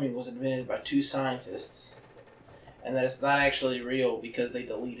global warming was invented by two scientists, and that it's not actually real because they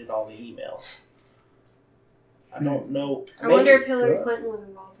deleted all the emails. I don't know. I wonder if Hillary Clinton was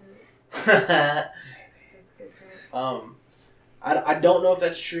involved in it. That's a good joke. I don't know if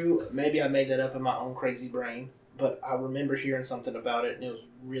that's true. Maybe I made that up in my own crazy brain. But I remember hearing something about it, and it was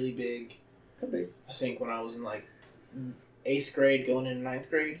really big. Could be. I think when I was in like 8th grade, going into 9th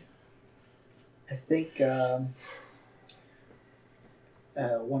grade. I think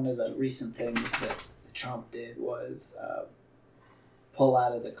one of the recent things that Trump did was pull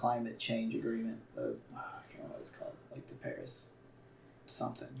out of the climate change agreement. I can't remember what it's called, like the Paris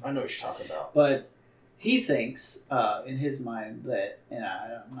something. I know what you're talking about. But he thinks, in his mind, that, and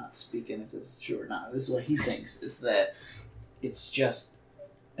I'm not speaking if this is true or not, this is what he thinks, is that it's just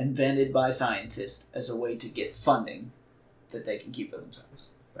invented by scientists as a way to get funding that they can keep for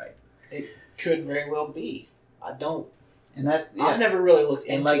themselves, right? It could very well be. I don't. And that, yeah. I've never really looked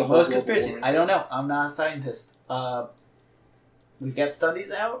into And like the whole most global conspiracy, warming I don't thing. know. I'm not a scientist. We've got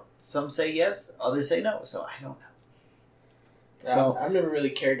studies out. Some say yes, others say no. So I don't know. So I've never really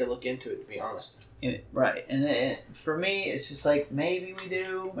cared to look into it, to be honest. right, and for me, it's just like maybe we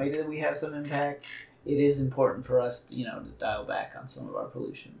do, maybe we have some impact. It is important for us, to dial back on some of our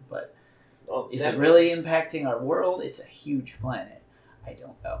pollution. But is it really impacting our world? It's a huge planet. I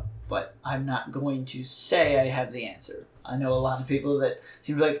don't know, but I'm not going to say I have the answer. I know a lot of people that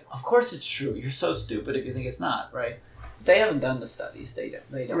seem to be like, of course it's true. You're so stupid if you think it's not, right? They haven't done the studies. They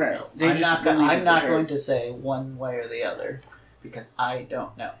don't Right. know. They just believe I'm it not they going heard. to say one way or the other because I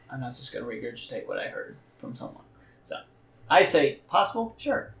don't know. I'm not just going to regurgitate what I heard from someone. So I say possible,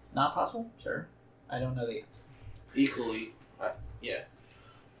 sure. Not possible, sure. I don't know the answer. Equally, yeah.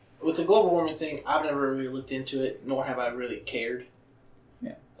 With the global warming thing, I've never really looked into it, nor have I really cared.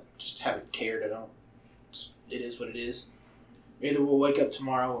 Yeah. I just haven't cared at all. It is what it is. Either we'll wake up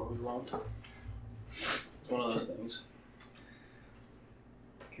tomorrow or we won't. It's one of those things.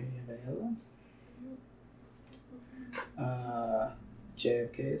 Okay, you have any other ones?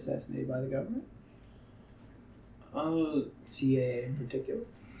 JFK assassinated by the government? CIA in particular?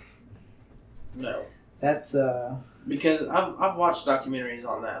 No. That's, Because I've watched documentaries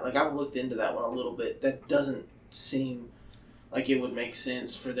on that. Like, I've looked into that one a little bit. That doesn't seem like it would make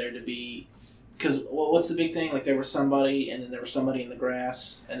sense for there to be... Because what's the big thing? Like, there was somebody, and then there was somebody in the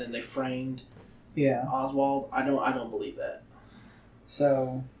grass, and then they framed yeah. Oswald. I don't believe that.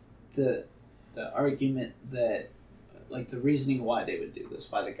 So, the argument that, like, the reasoning why they would do this,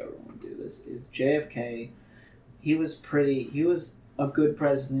 why the government would do this, is JFK, he was a good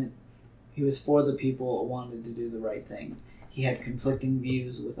president. He was for the people, wanted to do the right thing. He had conflicting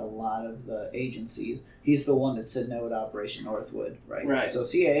views with a lot of the agencies. He's the one that said no to Operation Northwood, right? Right. So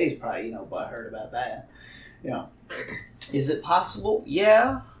CIA is probably, butthurt about that. Is it possible?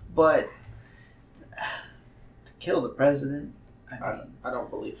 Yeah, but to kill the president, I don't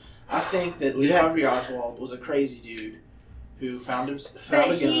believe. I think that Lee Yeah. Harvey Oswald was a crazy dude who found a But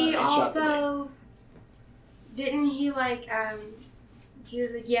gun he and shot the man. also didn't he he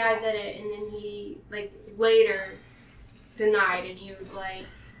was like, yeah, I did it, and then he later denied, and he was like,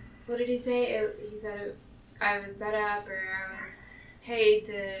 what did he say? He said I was set up, or I was paid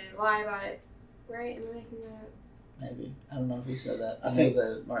to lie about it. Right? Am I making that up? maybe. I don't know if he said that. I I think-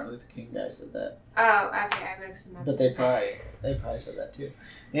 know the Martin Luther King guy said that. Oh, okay, I mixed them up. But they probably said that too.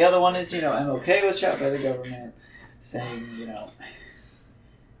 The other one is, MLK was shot by the government, saying,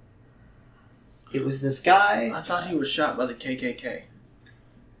 it was this guy. I thought he was shot by the KKK.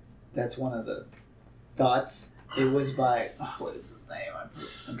 That's one of the thoughts. It was by, what is his name?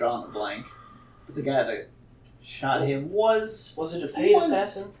 I'm drawing a blank. But the guy that shot him was it a paid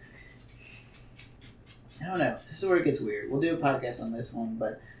assassin? I don't know. This is where it gets weird. We'll do a podcast on this one,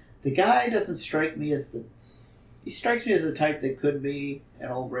 but the guy doesn't strike me as he strikes me as the type that could be an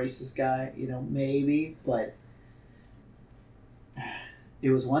old racist guy, maybe, but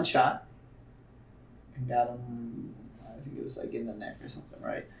it was one shot and got him, I think it was in the neck or something,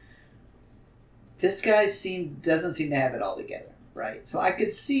 right? This guy doesn't seem to have it all together, right? So I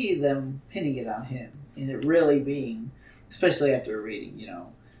could see them pinning it on him and it really being, especially after reading,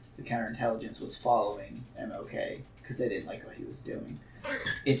 the counterintelligence was following MLK because they didn't like what he was doing.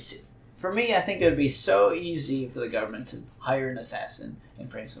 For me, I think it would be so easy for the government to hire an assassin and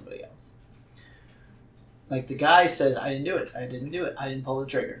frame somebody else. Like the guy says, I didn't do it. I didn't pull the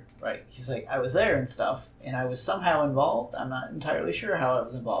trigger. Right? He's like, I was there and stuff, and I was somehow involved. I'm not entirely sure how I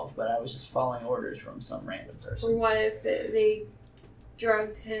was involved, but I was just following orders from some random Or person. what if they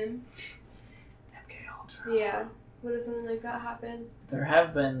drugged him? MK Ultra. Yeah. What if something like that happened? There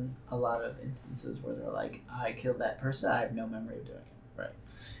have been a lot of instances where they're like, I killed that person. I have no memory of doing it. Right?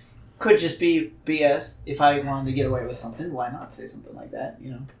 Could just be BS. If I wanted to get away with something, why not say something like that?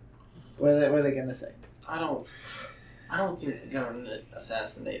 What are they gonna say? I don't think the government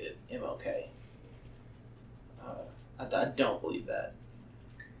assassinated MLK. I don't believe that.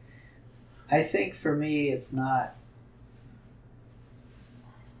 I think for me, it's not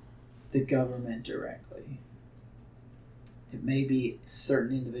the government directly. It may be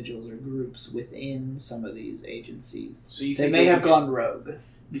certain individuals or groups within some of these agencies. So you They think may it was have like gone rogue.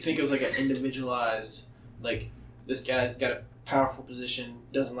 You think it was like an individualized, like, this guy's got a powerful position,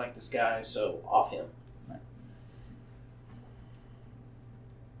 doesn't like this guy, so off him.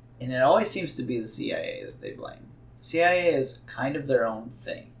 And it always seems to be the CIA that they blame. CIA is kind of their own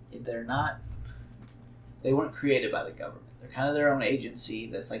thing. They weren't created by the government. They're kind of their own agency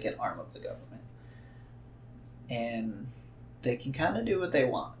that's like an arm of the government. And they can kind of do what they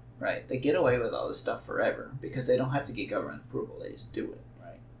want, right? They get away with all this stuff forever because they don't have to get government approval. They just do it,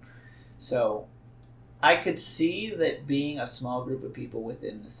 right? So I could see that being a small group of people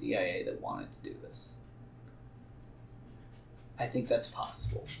within the CIA that wanted to do this. I think that's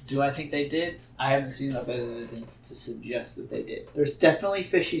possible. Do I think they did? I haven't seen enough evidence to suggest that they did. There's definitely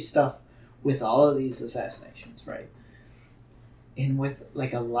fishy stuff with all of these assassinations, right? And with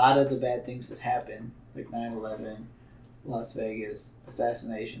like a lot of the bad things that happen, like 9/11, Las Vegas,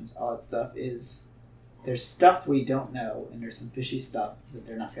 assassinations, all that stuff there's stuff we don't know, and there's some fishy stuff that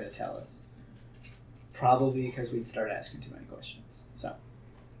they're not going to tell us. Probably because we'd start asking too many questions. So.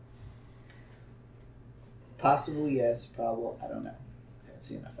 Possibly yes, probably I don't know. I haven't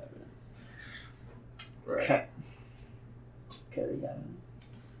seen enough evidence. Right. Okay. Carrie got it.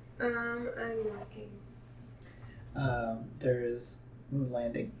 I'm looking. There is moon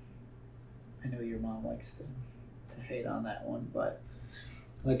landing. I know your mom likes to hate on that one, but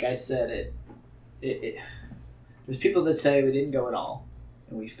like I said, it there's people that say we didn't go at all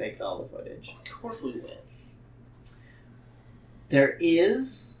and we faked all the footage. Of course we went. There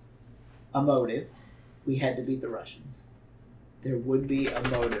is a motive. We had to beat the Russians. There would be a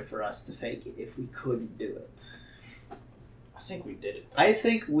motive for us to fake it if we couldn't do it. I think we did it. I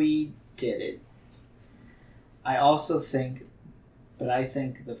think we did it. I also think, but I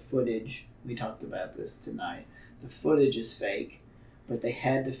think the footage, we talked about this tonight, the footage is fake, but they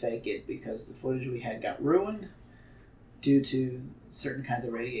had to fake it because the footage we had got ruined due to certain kinds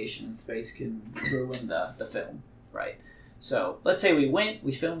of radiation in space can ruin the film, right? So let's say we went,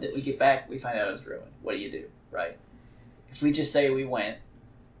 we filmed it, we get back, we find out it was ruined. What do, right? If we just say we went,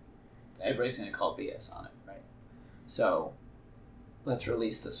 everybody's going to call BS on it, right? So let's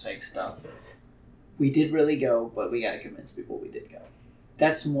release this fake stuff. We did really go, but we got to convince people we did go.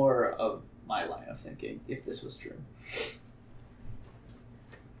 That's more of my line of thinking, if this was true.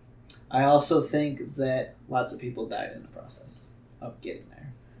 I also think that lots of people died in the process of getting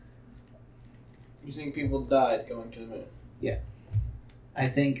there. You think people died going to the moon? Yeah. I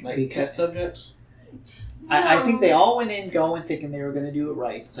think like test subjects? I think they all went in going thinking they were going to do it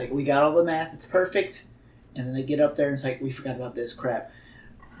right. It's like, we got all the math, it's perfect. And then they get up there and it's like, we forgot about this crap.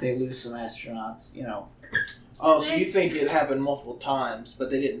 They lose some astronauts, Oh, so you think it happened multiple times,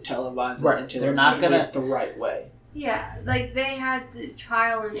 but they didn't televise it Right. until They're it not gonna- went the right way. Yeah, like they had the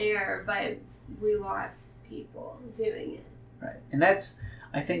trial and error, but we lost people doing it. Right. And that's,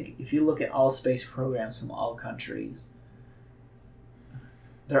 I think, if you look at all space programs from all countries,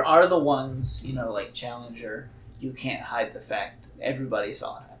 there are the ones, like Challenger, you can't hide the fact everybody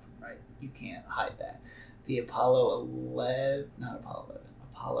saw it happen, right? You can't hide that. The Apollo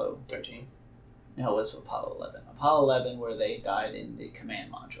 13. No, it was Apollo 11. Apollo 11, where they died in the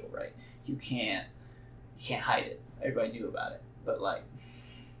command module, right? You can't hide it. Everybody knew about it. But, I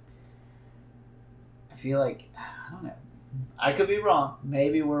feel like, I don't know. I could be wrong.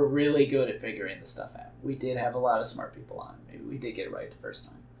 Maybe we're really good at figuring this stuff out. We did have a lot of smart people on. Maybe we did get it right the first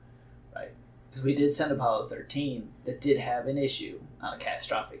time, right? Because we did send Apollo 13 that did have an issue, not a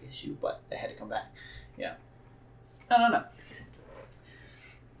catastrophic issue, but they had to come back. I don't know.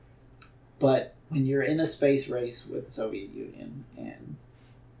 But when you're in a space race with the Soviet Union, and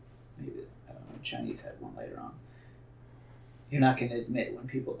maybe, I don't know, Chinese had one later on, you're not going to admit when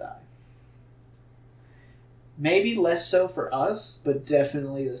people die. Maybe less so for us, but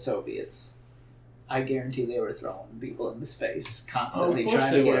definitely the Soviets. I guarantee they were throwing people into space constantly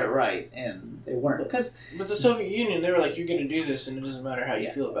trying to get it right, and they weren't. But the Soviet Union, they were like, you're going to do this, and it doesn't matter how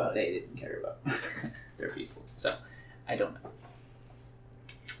you feel about it. They didn't care about their people. So, I don't know.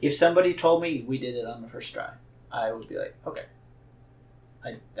 If somebody told me we did it on the first try, I would be like, okay.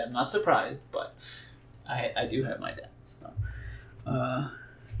 I'm not surprised, but I do have my doubts. So.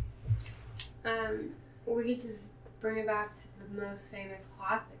 We could just bring it back to the most famous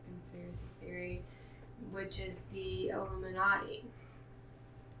classic conspiracy theory, which is the Illuminati.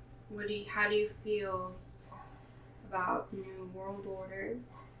 How do you feel about New World Order,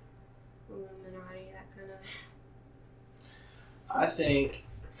 Illuminati, that kind of I think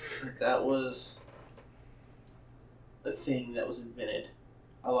that was a thing that was invented.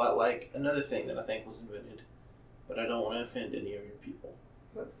 A lot like another thing that I think was invented. But I don't want to offend any of your people.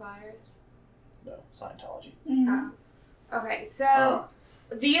 What, fires? No, Scientology. Oh. Okay, so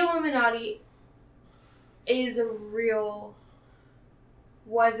the Illuminati was a real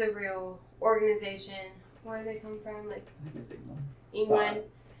organization. Where did they come from? Like I think it's England. England,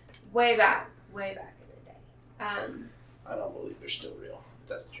 way back in the day. I don't believe they're still real. If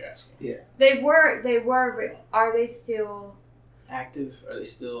that's what you're asking. Yeah. They were real. Are they still Active? Are they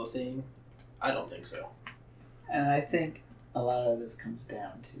still a thing? I don't think so. And I think a lot of this comes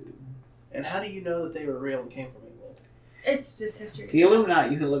down to And how do you know that they were real and came from England? It's just history. the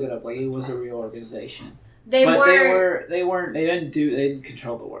Illuminati. You can look it up. Like, it was a real organization. They But were. they didn't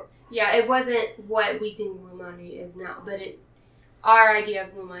control the world. Yeah, it wasn't what we think Illuminati is now, but our idea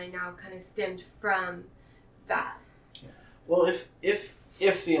of Illuminati now kind of stemmed from that. Well, if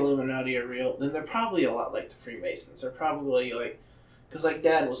the Illuminati are real, then they're probably a lot like the Freemasons. They're probably like, because like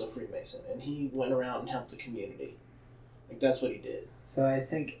Dad was a Freemason and he went around and helped the community. Like that's what he did. So I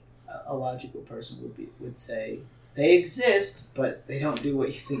think a logical person would say they exist, but they don't do what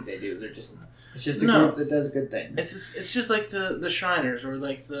you think they do. It's just a group that does good things. It's just like the Shriners or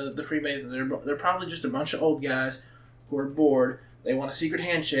like the Freemasons. They're probably just a bunch of old guys who are bored. They want a secret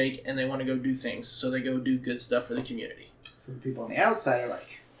handshake and they want to go do things. So they go do good stuff for the community. So the people on the outside are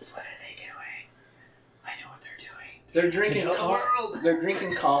like, what are they doing? I know what they're doing. They're drinking Control the coffee. world. They're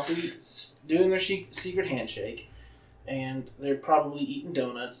drinking coffee, doing their secret handshake, and they're probably eating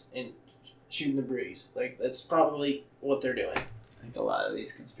donuts and shooting the breeze. Like that's probably what they're doing. I think a lot of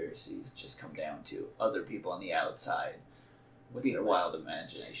these conspiracies just come down to other people on the outside with their wild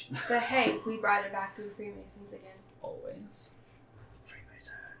imagination. But hey, we brought it back to the Freemasons again. Always.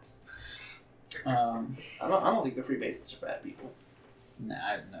 Freemasons. I don't think the Freemasons are bad people. No,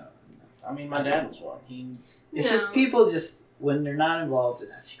 no. I mean, my dad was one. It's just people when they're not involved in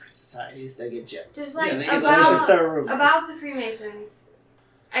the secret societies, they get jealous. Just like they start rumors. about the Freemasons,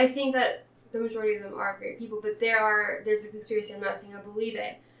 I think that the majority of them are great people, but there's a conspiracy. I'm not saying I believe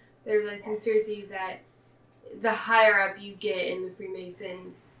it. There's a conspiracy that the higher up you get in the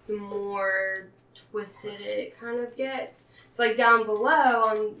Freemasons, the more twisted it kind of gets. So like down below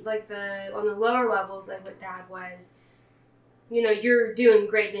on the lower levels, like what Dad was, you're doing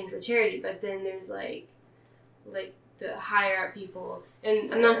great things with charity, but then there's like the higher up people,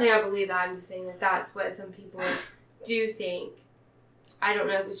 and I'm not saying I believe that. I'm just saying that that's what some people do think. I don't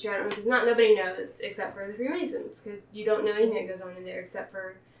know if it's true. I don't know because nobody knows except for the Freemasons, because you don't know anything that goes on in there except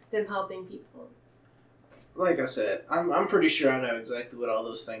for them helping people. Like I said, I'm pretty sure I know exactly what all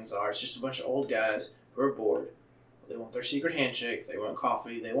those things are. It's just a bunch of old guys who are bored. They want their secret handshake, they want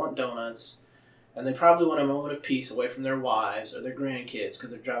coffee, they want donuts, and they probably want a moment of peace away from their wives or their grandkids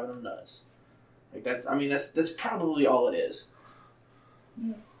because they're driving them nuts. Like that's probably all it is.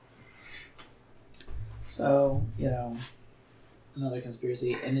 Yeah. So, another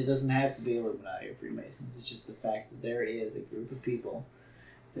conspiracy, and it doesn't have to be Illuminati or Freemasons, it's just the fact that there is a group of people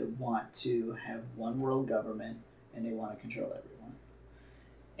that want to have one world government and they want to control everyone.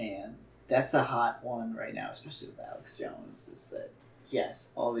 And that's a hot one right now, especially with Alex Jones, is that,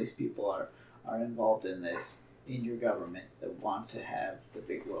 yes, all these people are involved in this, in your government, that want to have the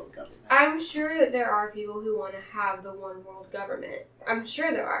big world government. I'm sure that there are people who want to have the one world government. I'm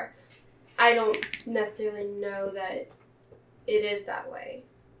sure there are. I don't necessarily know that it is that way.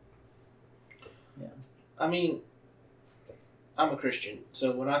 Yeah. I mean, I'm a Christian,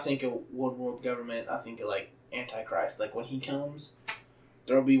 so when I think of one world government, I think of like Antichrist. Like when he comes,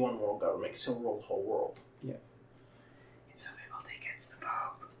 there'll be one world government because he'll rule the whole world. Yeah. And some people think it's the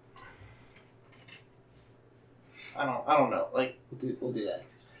Pope. I don't know. Like We'll do that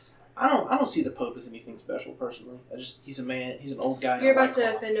conspiracy. I don't see the Pope as anything special personally. He's a man. He's an old guy. You're about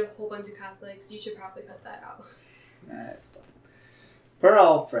to offend a whole bunch of Catholics. You should probably cut that out. That's fine. We're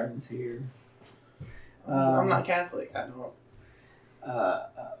all friends here. I'm not Catholic. I don't.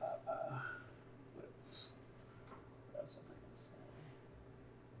 What else was I going to say?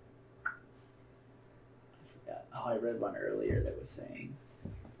 I forgot. Oh, I read one earlier that was saying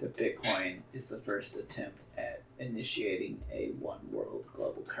that Bitcoin is the first attempt at initiating a one world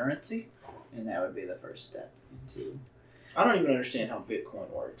global currency, and that would be the first step into. I don't even understand how Bitcoin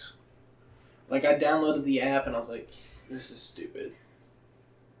works. Like I downloaded the app and I was like, "This is stupid."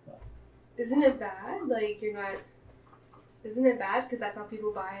 Isn't it bad? Like you're not. Isn't it bad? Because that's how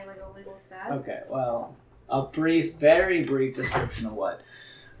people buy like illegal stuff. Okay, well, a very brief description of what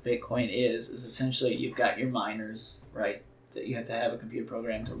Bitcoin is essentially you've got your miners, right? That you have to have a computer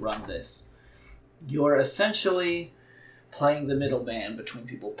program to run this. You're essentially playing the middleman between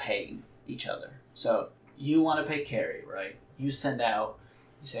people paying each other. So you want to pay Carrie, right? You send out,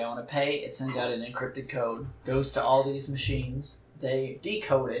 you say I want to pay, it sends out an encrypted code, goes to all these machines, they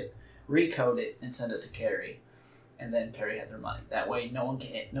decode it, recode it, and send it to Carrie. And then Carrie has her money. That way no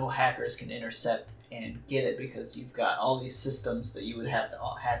hackers can intercept and get it, because you've got all these systems that you would have to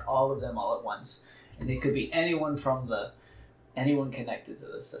hack all of them all at once. And it could be anyone connected to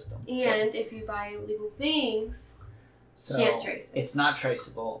the system. And if you buy illegal things, so can't trace it. It's not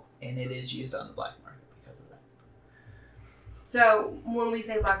traceable, and it is used on the black market because of that. So when we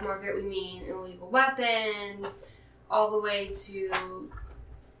say black market, we mean illegal weapons, all the way to human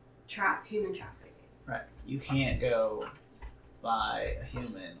trafficking. Right. You can't go buy a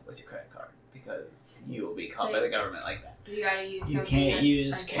human with your credit card, because you will be caught by the government like that. So you gotta use You can't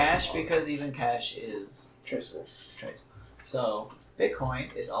use cash, because even cash is Traceable. So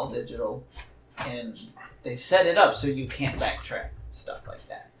Bitcoin is all digital, and they've set it up so you can't backtrack stuff like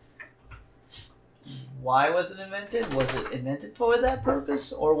that. Why was it invented? Was it invented for that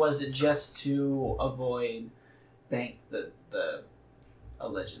purpose, or was it just to avoid the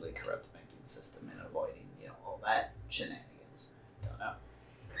allegedly corrupt banking system and avoiding all that shenanigans? Don't know.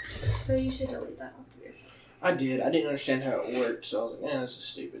 So you should delete that off of your phone. I did. I didn't understand how it worked, so I was like, this is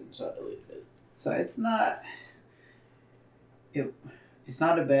stupid, so I deleted it. So it's not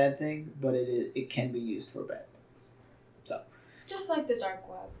a bad thing, but it can be used for bad things. So Just like the dark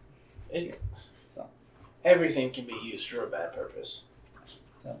web. Everything can be used for a bad purpose.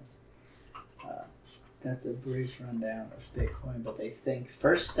 So that's a brief rundown of Bitcoin, but they think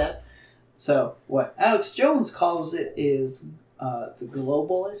first step. So what Alex Jones calls it is the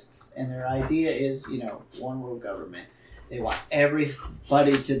globalists, and their idea is, one world government. They want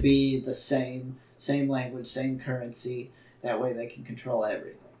everybody to be the same language, same currency. That way they can control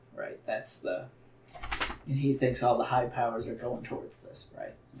everything, right? And he thinks all the high powers are going towards this,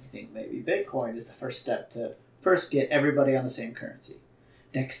 right? And I think maybe Bitcoin is the first step to first get everybody on the same currency.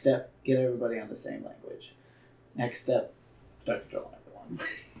 Next step, get everybody on the same language. Next step, start controlling everyone.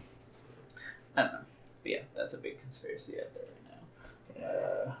 I don't know. But yeah, that's a big conspiracy out there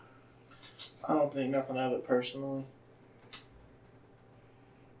right now. I don't think nothing of it personally.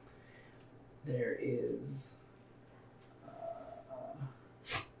 There is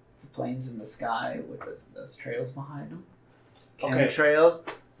the planes in the sky with those trails behind them. Chemtrails,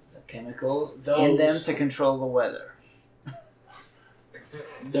 chemicals in them to control the weather.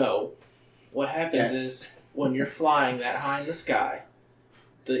 No. What happens is, when you're flying that high in the sky,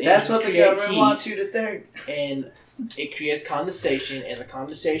 that's what the government wants you to think. And it creates condensation, and the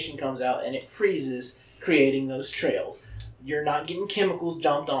condensation comes out and it freezes, creating those trails. You're not getting chemicals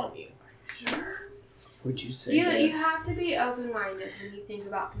dumped on you. Would you say you have to be open-minded when you think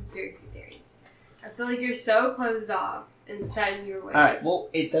about conspiracy theories. I feel like you're so closed off and set in your ways. Alright, well,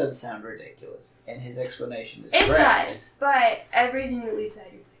 it does sound ridiculous, and his explanation is correct. It does, but everything that we said,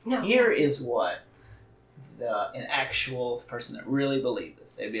 no. Here is what an actual person that really believed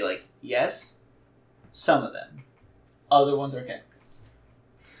this. They'd be like, yes, some of them. Other ones are chemicals.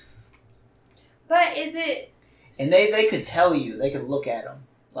 But is it... And they could tell you, they could look at them.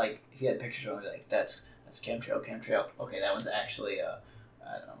 Like, if you had pictures of them, like, that's chemtrail. Okay, that one's actually I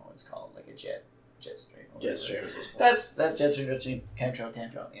don't know what it's called, like a jet stream. Jet stream. That's that jet stream, chemtrail,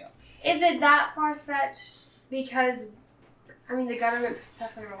 Is it that far-fetched? Because, the government puts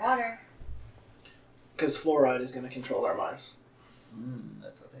stuff in our water. Because fluoride is going to control our minds.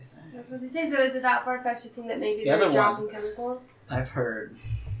 That's what they say. That's what they say. So is it that far-fetched to think that maybe they're dropping chemicals? I've heard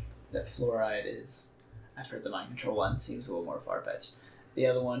that fluoride is... I've heard the mind control one seems a little more far-fetched. The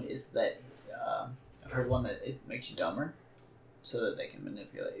other one is that... I've heard one that it makes you dumber, so that they can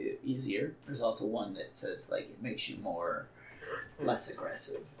manipulate it easier. There's also one that says, like, it makes you less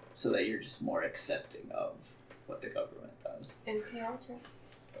aggressive, so that you're just more accepting of what the government does. MK Ultra.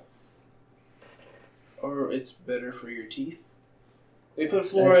 Or it's better for your teeth. They put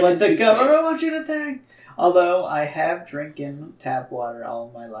fluoride That's what in the government toothpaste. wants you to think. Although I have drinking tap water all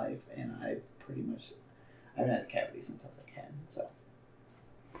of my life, and I haven't had a cavity since I was like 10. So,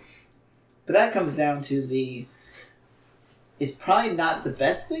 but that comes down to it's probably not the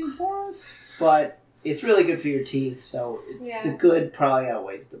best thing for us, but it's really good for your teeth. So the good probably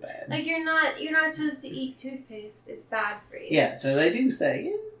outweighs the bad. Like you're not supposed to eat toothpaste. It's bad for you. Yeah, so they do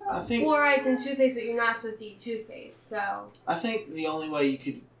say I think fluoride's in toothpaste, but you're not supposed to eat toothpaste. So I think the only way you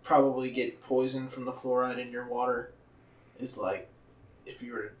could probably get poison from the fluoride in your water is like if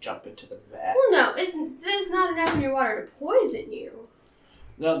you were to jump into the vat. Well, no, there's not enough in your water to poison you.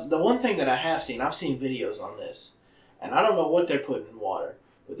 Now, the one thing that I've seen videos on this, and I don't know what they're putting in water,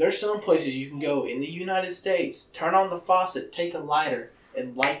 But there's some places you can go in the United States, turn on the faucet, take a lighter,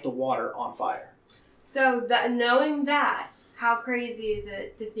 and light the water on fire. So knowing that, how crazy is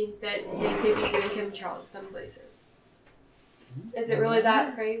it to think that they could be doing chemtrails some places? Is it really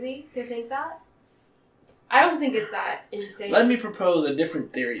that crazy to think that? I don't think it's that insane. Let me propose a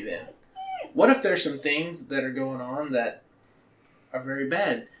different theory then. What if there's some things that are going on that are very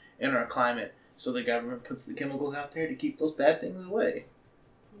bad in our climate, so the government puts the chemicals out there to keep those bad things away?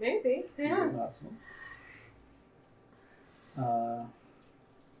 Maybe. Who knows? Possible.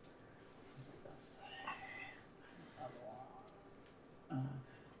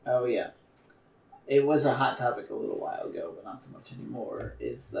 Oh yeah, it was a hot topic a little while ago, but not so much anymore.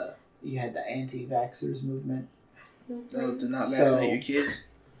 You had the anti-vaxxers movement. No, to not vaccinate your kids.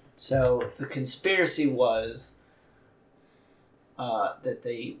 So the conspiracy was that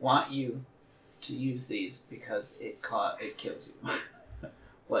they want you to use these because it kills you.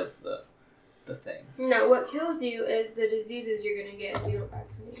 Was the thing. No, what kills you is the diseases you're gonna get if you don't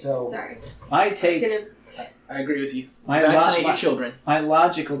vaccinate. So sorry. My take. I agree with you. My Vaccinate your children. My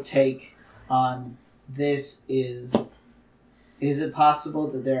logical take on this is it possible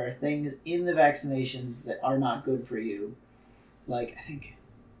that there are things in the vaccinations that are not good for you? Like, I think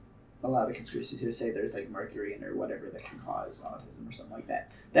a lot of the conspiracy theorists say there's like mercury in or whatever that can cause autism or something like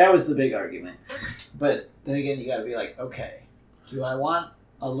that. That was the big argument. But then again, you gotta be like, okay, do I want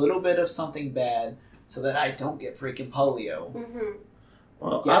a little bit of something bad so that I don't get freaking polio? Mm-hmm.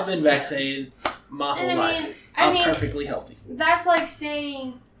 Well, Yes. I've been vaccinated my whole life. I'm perfectly healthy. That's like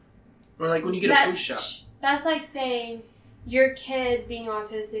saying... Or like when you get a flu shot. That's like saying your kid being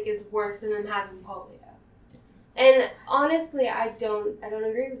autistic is worse than them having polio. And honestly, I don't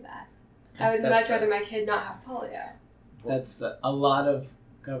agree with that. I would much rather my kid not have polio. That's a lot of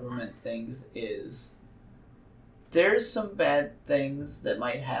government things is there's some bad things that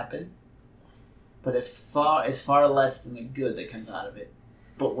might happen, but it's far less than the good that comes out of it.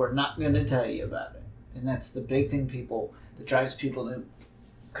 But we're not going to tell you about it. And that's the big thing that drives people to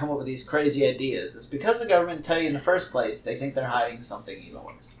come up with these crazy ideas. It's because the government tell you in the first place, they think they're hiding something even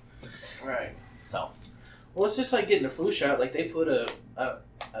worse. Right. So. Well, it's just like getting a flu shot. Like they put a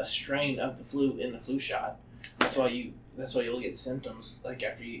strain of the flu in the flu shot. That's why you'll get symptoms like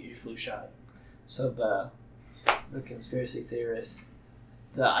after you get your flu shot. So the conspiracy theorist,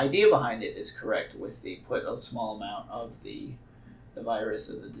 the idea behind it is correct with the put a small amount of the virus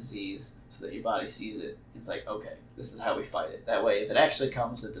or the disease so that your body sees it. It's like, okay, this is how we fight it. That way, if it actually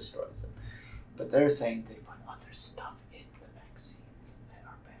comes, it destroys it. But they're saying they put other stuff in the vaccines that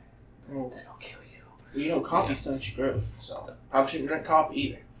are bad. That'll kill you. Well, you know, coffee stunts your growth, so probably shouldn't drink coffee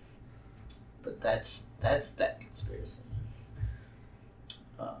either. But that's that conspiracy.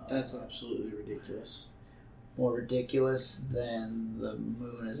 That's absolutely ridiculous. More ridiculous than the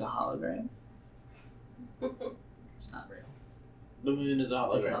moon is a hologram. It's not real. The moon is a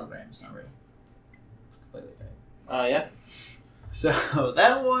hologram. It's a hologram. It's not real. Completely fake. Oh, yeah? So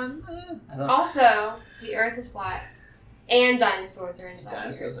that one, I don't know. Also, the Earth is flat, and dinosaurs are inside.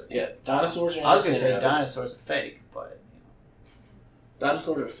 Dinosaurs are, Yeah, dinosaurs are I was in going the to say center of it. dinosaurs are fake, but,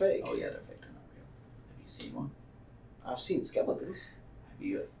 Dinosaurs are fake. oh yeah, they're fake. They're not real. Have you seen one? I've seen skeletons. Have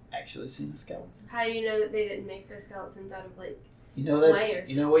you actually seen a skeleton? How do you know that they didn't make their skeletons out of like You know clay or that?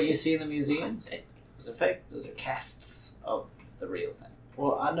 You know what you see in the museum? plastic? Those are fake. Those are casts of the real thing.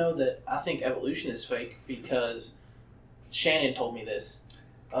 Well, I think evolution is fake because Shannon told me this.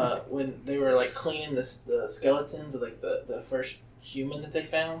 When they were like cleaning the skeletons of like the first human that they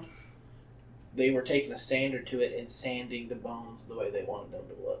found, they were taking a sander to it and sanding the bones the way they wanted them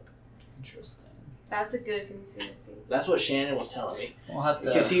to look. Interesting. That's a good conspiracy. That's what Shannon was telling me. We'll have to,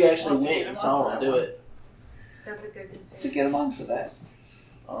 Because he actually we'll have to went get and him saw on him for do that it. That's a good one. To conspiracy. get him on for that.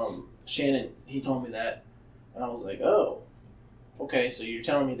 Shannon, he told me that, and I was like, oh, okay, so you're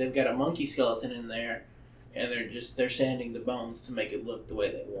telling me they've got a monkey skeleton in there, and they're sanding the bones to make it look the way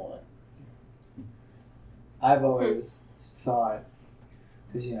they want. I've always thought,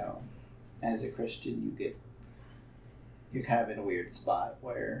 because as a Christian, you're kind of in a weird spot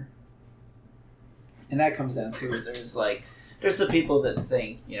where, and that comes down to there's the people that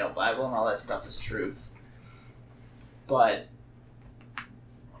think Bible and all that stuff is truth, but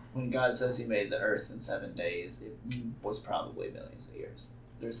when God says He made the earth in 7 days, it was probably millions of years.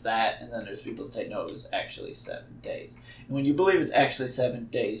 There's that, and then there's people that say no, it was actually 7 days. And when you believe it's actually 7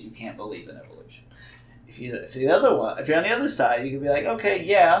 days, you can't believe in evolution. If you're on the other side, you can be like, okay,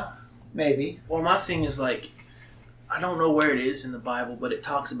 yeah, maybe. Well, my thing is like, I don't know where it is in the Bible, but it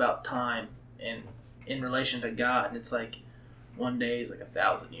talks about time and in relation to God, and it's like 1 day is like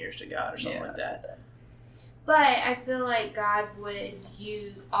 1,000 years to God or something like that. But I feel like God would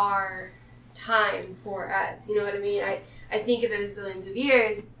use our time for us. You know what I mean? I think if it was billions of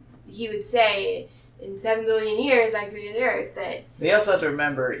years, he would say, in 7 billion years, I created the earth. That We also have to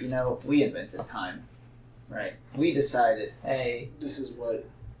remember, we invented time, right? We decided, hey, This is what.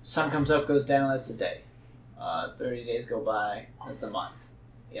 sun comes up, goes down, that's a day. 30 days go by, that's a month.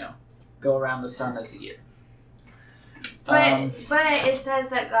 Go around the sun, that's a year. But it says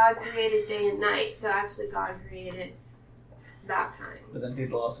that God created day and night, so actually God created that time. But then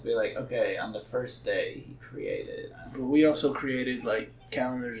people also be like, okay, on the first day he created. But we also created like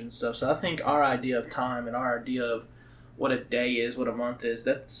calendars and stuff. So I think our idea of time and our idea of what a day is, what a month is,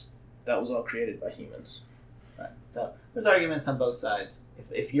 that was all created by humans. Right. So there's arguments on both sides.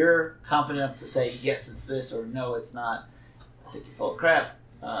 If you're confident enough to say yes, it's this, or no, it's not, I think you're full of crap.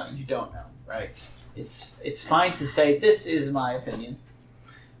 You don't know, right? It's fine to say this is my opinion,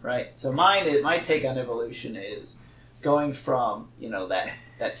 right? So my take on evolution is going from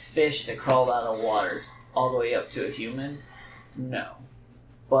that fish that crawled out of water all the way up to a human. No,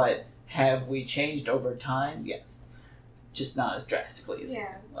 but have we changed over time? Yes, just not as drastically as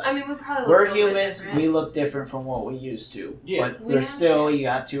I mean, we probably we're look a little bit humans. different. We look different from what we used to. Yeah. But We we're have still. to. You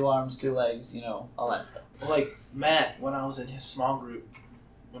got 2 arms, 2 legs. All that stuff. Like Matt, when I was in his small group,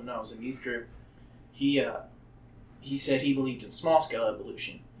 when I was in youth group, he said he believed in small scale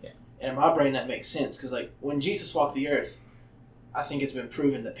evolution. Yeah. And in my brain that makes sense because like when Jesus walked the earth, I think it's been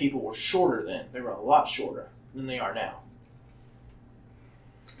proven that people were shorter then. They were a lot shorter than they are now.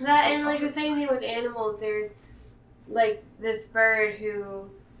 That and like the same thing with animals. There's like this bird who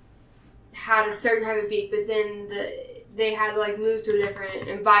had a certain type of beak, but then they had to like move to a different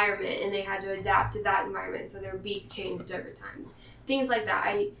environment and they had to adapt to that environment, so their beak changed over time. Things like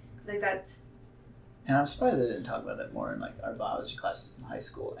that. That's. And I'm surprised they didn't talk about that more in like our biology classes in high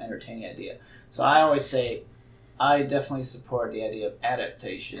school. Entertaining idea. So I always say, I definitely support the idea of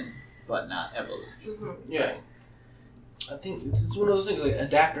adaptation, but not evolution. Mm-hmm. Yeah. I think it's one of those things like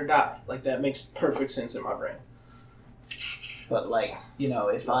adapt or die. Like that makes perfect sense in my brain. But like,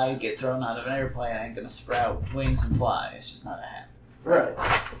 if I get thrown out of an airplane, I ain't gonna sprout wings and fly. It's just not a happen. Right.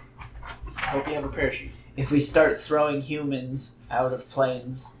 I hope you have a parachute. If we start throwing humans out of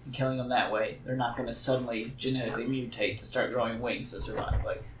planes and killing them that way, they're not gonna suddenly genetically mutate to start growing wings to survive.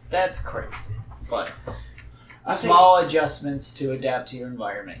 Like, that's crazy. But small adjustments to adapt to your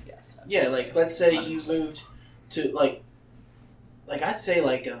environment, yes. Yeah, like let's say you moved to like I'd say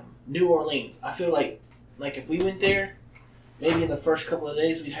like New Orleans. I feel like if we went there, maybe in the first couple of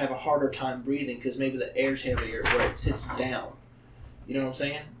days we'd have a harder time breathing because maybe the air's heavier where it sits down. You know what I'm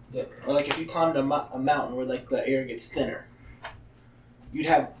saying? Yeah. Or like if you climbed a mountain where like the air gets thinner, you'd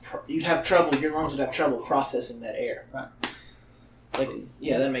have trouble. Your lungs would have trouble processing that air. Right. Like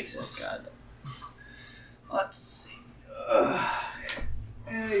yeah, that makes sense. God. Let's see.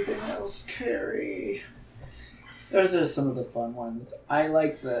 Anything else, Carrie? Those are some of the fun ones. I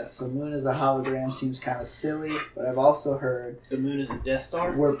like so moon as a hologram seems kind of silly, but I've also heard The moon is a Death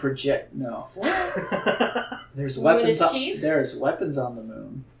Star. we're no. There's Moon weapons. is cheese? There's weapons on the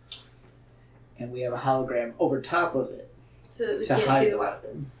moon, and we have a hologram over top of it So we to can't hide see the the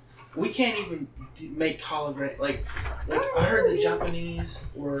weapons. We can't even make hologram like I heard the Japanese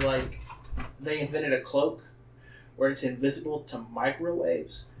were like they invented a cloak where it's invisible to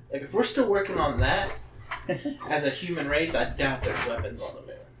microwaves. Like if we're still working on that as a human race, I doubt there's weapons on the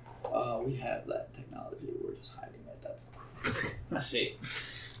moon. We have that technology. We're just hiding it. That's all. I see.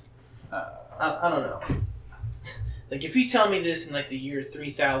 I don't know. Like if you tell me this in like the year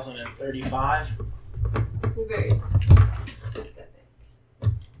 3035, You're very specific.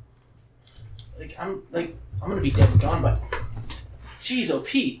 I'm gonna be dead and gone by. Jeez, oh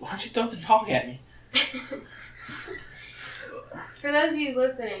Pete, why don't you throw the dog at me? For those of you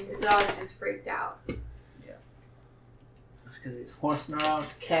listening, the dog just freaked out. That's because he's horsing around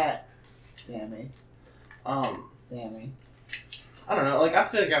with the cat, Sammy. Sammy. I don't know. Like I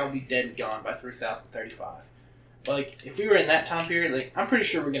feel like I'll be dead and gone by 3035. But like if we were in that time period, like I'm pretty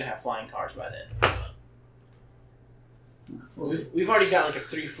sure we're gonna have flying cars by then. We've already got like a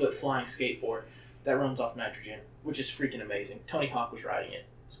 3-foot flying skateboard that runs off nitrogen, which is freaking amazing. Tony Hawk was riding it.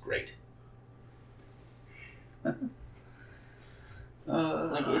 It's great. Like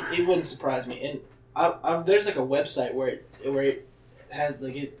it wouldn't surprise me. And I've there's like a website where it has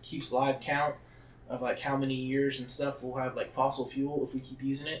like it keeps live count of like how many years and stuff we'll have like fossil fuel if we keep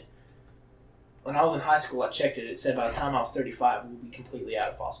using it. When I was in high school, I checked it. It said by the time I was 35, we'll be completely out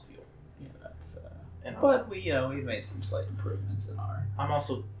of fossil fuel. Yeah, that's. And But we've made some slight improvements in our. I'm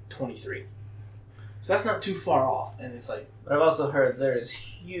also 23, so that's not too far off. And it's like But I've also heard there is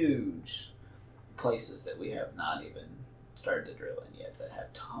huge places that we have not even started to drill in yet that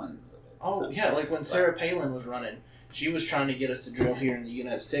have tons of it. Oh, yeah, like when Sarah Palin was running, she was trying to get us to drill here in the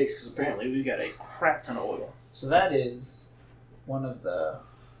United States because apparently we've got a crap ton of oil. So that is one of the...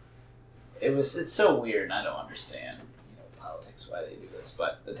 It's so weird and I don't understand, politics, why they do this,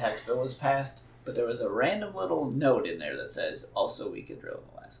 but the tax bill was passed, but there was a random little note in there that says, also we could drill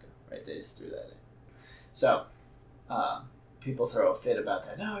in Alaska, right? They just threw that in. So, people throw a fit about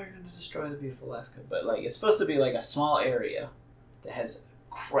that. No, you're going to destroy the beautiful Alaska. But, it's supposed to be, a small area that has a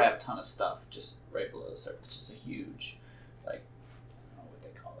crap ton of stuff just right below the surface. It's just a huge, I don't know what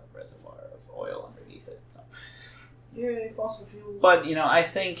they call it, reservoir of oil underneath it. So. Yay, fossil fuels. But, I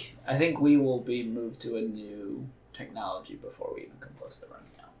think we will be moved to a new technology before we even come close to running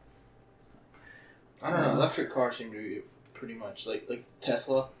out. I don't know. Electric cars seem to be pretty much like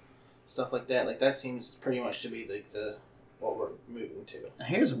Tesla, stuff like that. That seems pretty much to be the what we're moving to. Now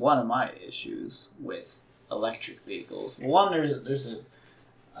here's one of my issues with electric vehicles. One, there's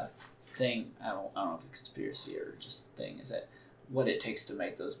a thing. I don't know if it's a conspiracy or just thing. Is that what it takes to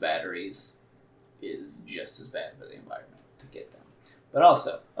make those batteries is just as bad for the environment to get them. But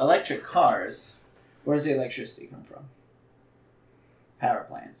also, electric cars. Where does the electricity come from? Power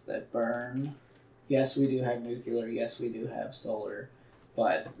plants that burn. Yes, we do have nuclear. Yes, we do have solar.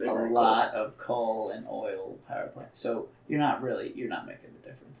 But a lot of coal and oil power plants. So you're not making a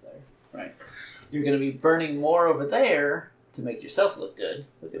difference there, right? You're going to be burning more over there to make yourself look good.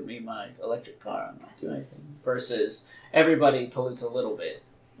 Look at me, my electric car. I'm not doing anything. Versus everybody pollutes a little bit.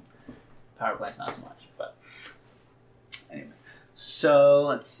 Power plants not as much. But anyway. So,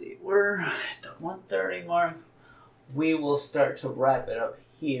 let's see. We're at the 1:30 mark. We will start to wrap it up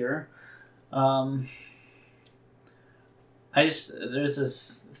here. There's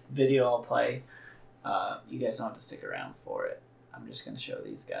this video I'll play. You guys don't have to stick around for it. I'm just going to show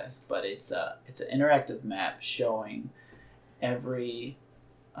these guys. But it's an interactive map showing every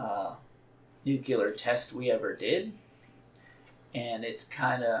nuclear test we ever did. And it's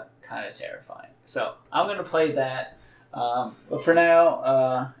kind of terrifying. So, I'm going to play that. But for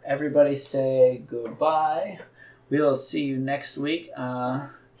now, everybody say goodbye. We'll see you next week.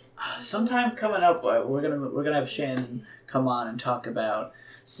 Sometime coming up, we're gonna have Shannon come on and talk about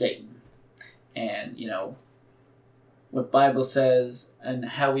Satan, and what Bible says and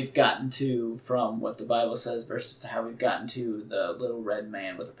how we've gotten to from what the Bible says versus to how we've gotten to the little red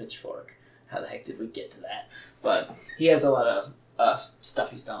man with a pitchfork. How the heck did we get to that? But he has a lot of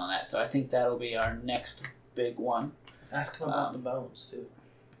stuff he's done on that, so I think that'll be our next big one. Ask him about the bones too.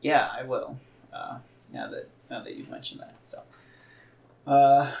 Yeah, I will. Now that you've mentioned that, so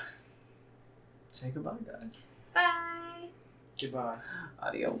say goodbye, guys. Bye. Goodbye.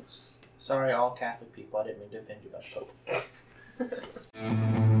 Adios. Sorry, all Catholic people. I didn't mean to offend you about the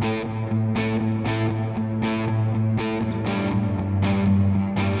Pope.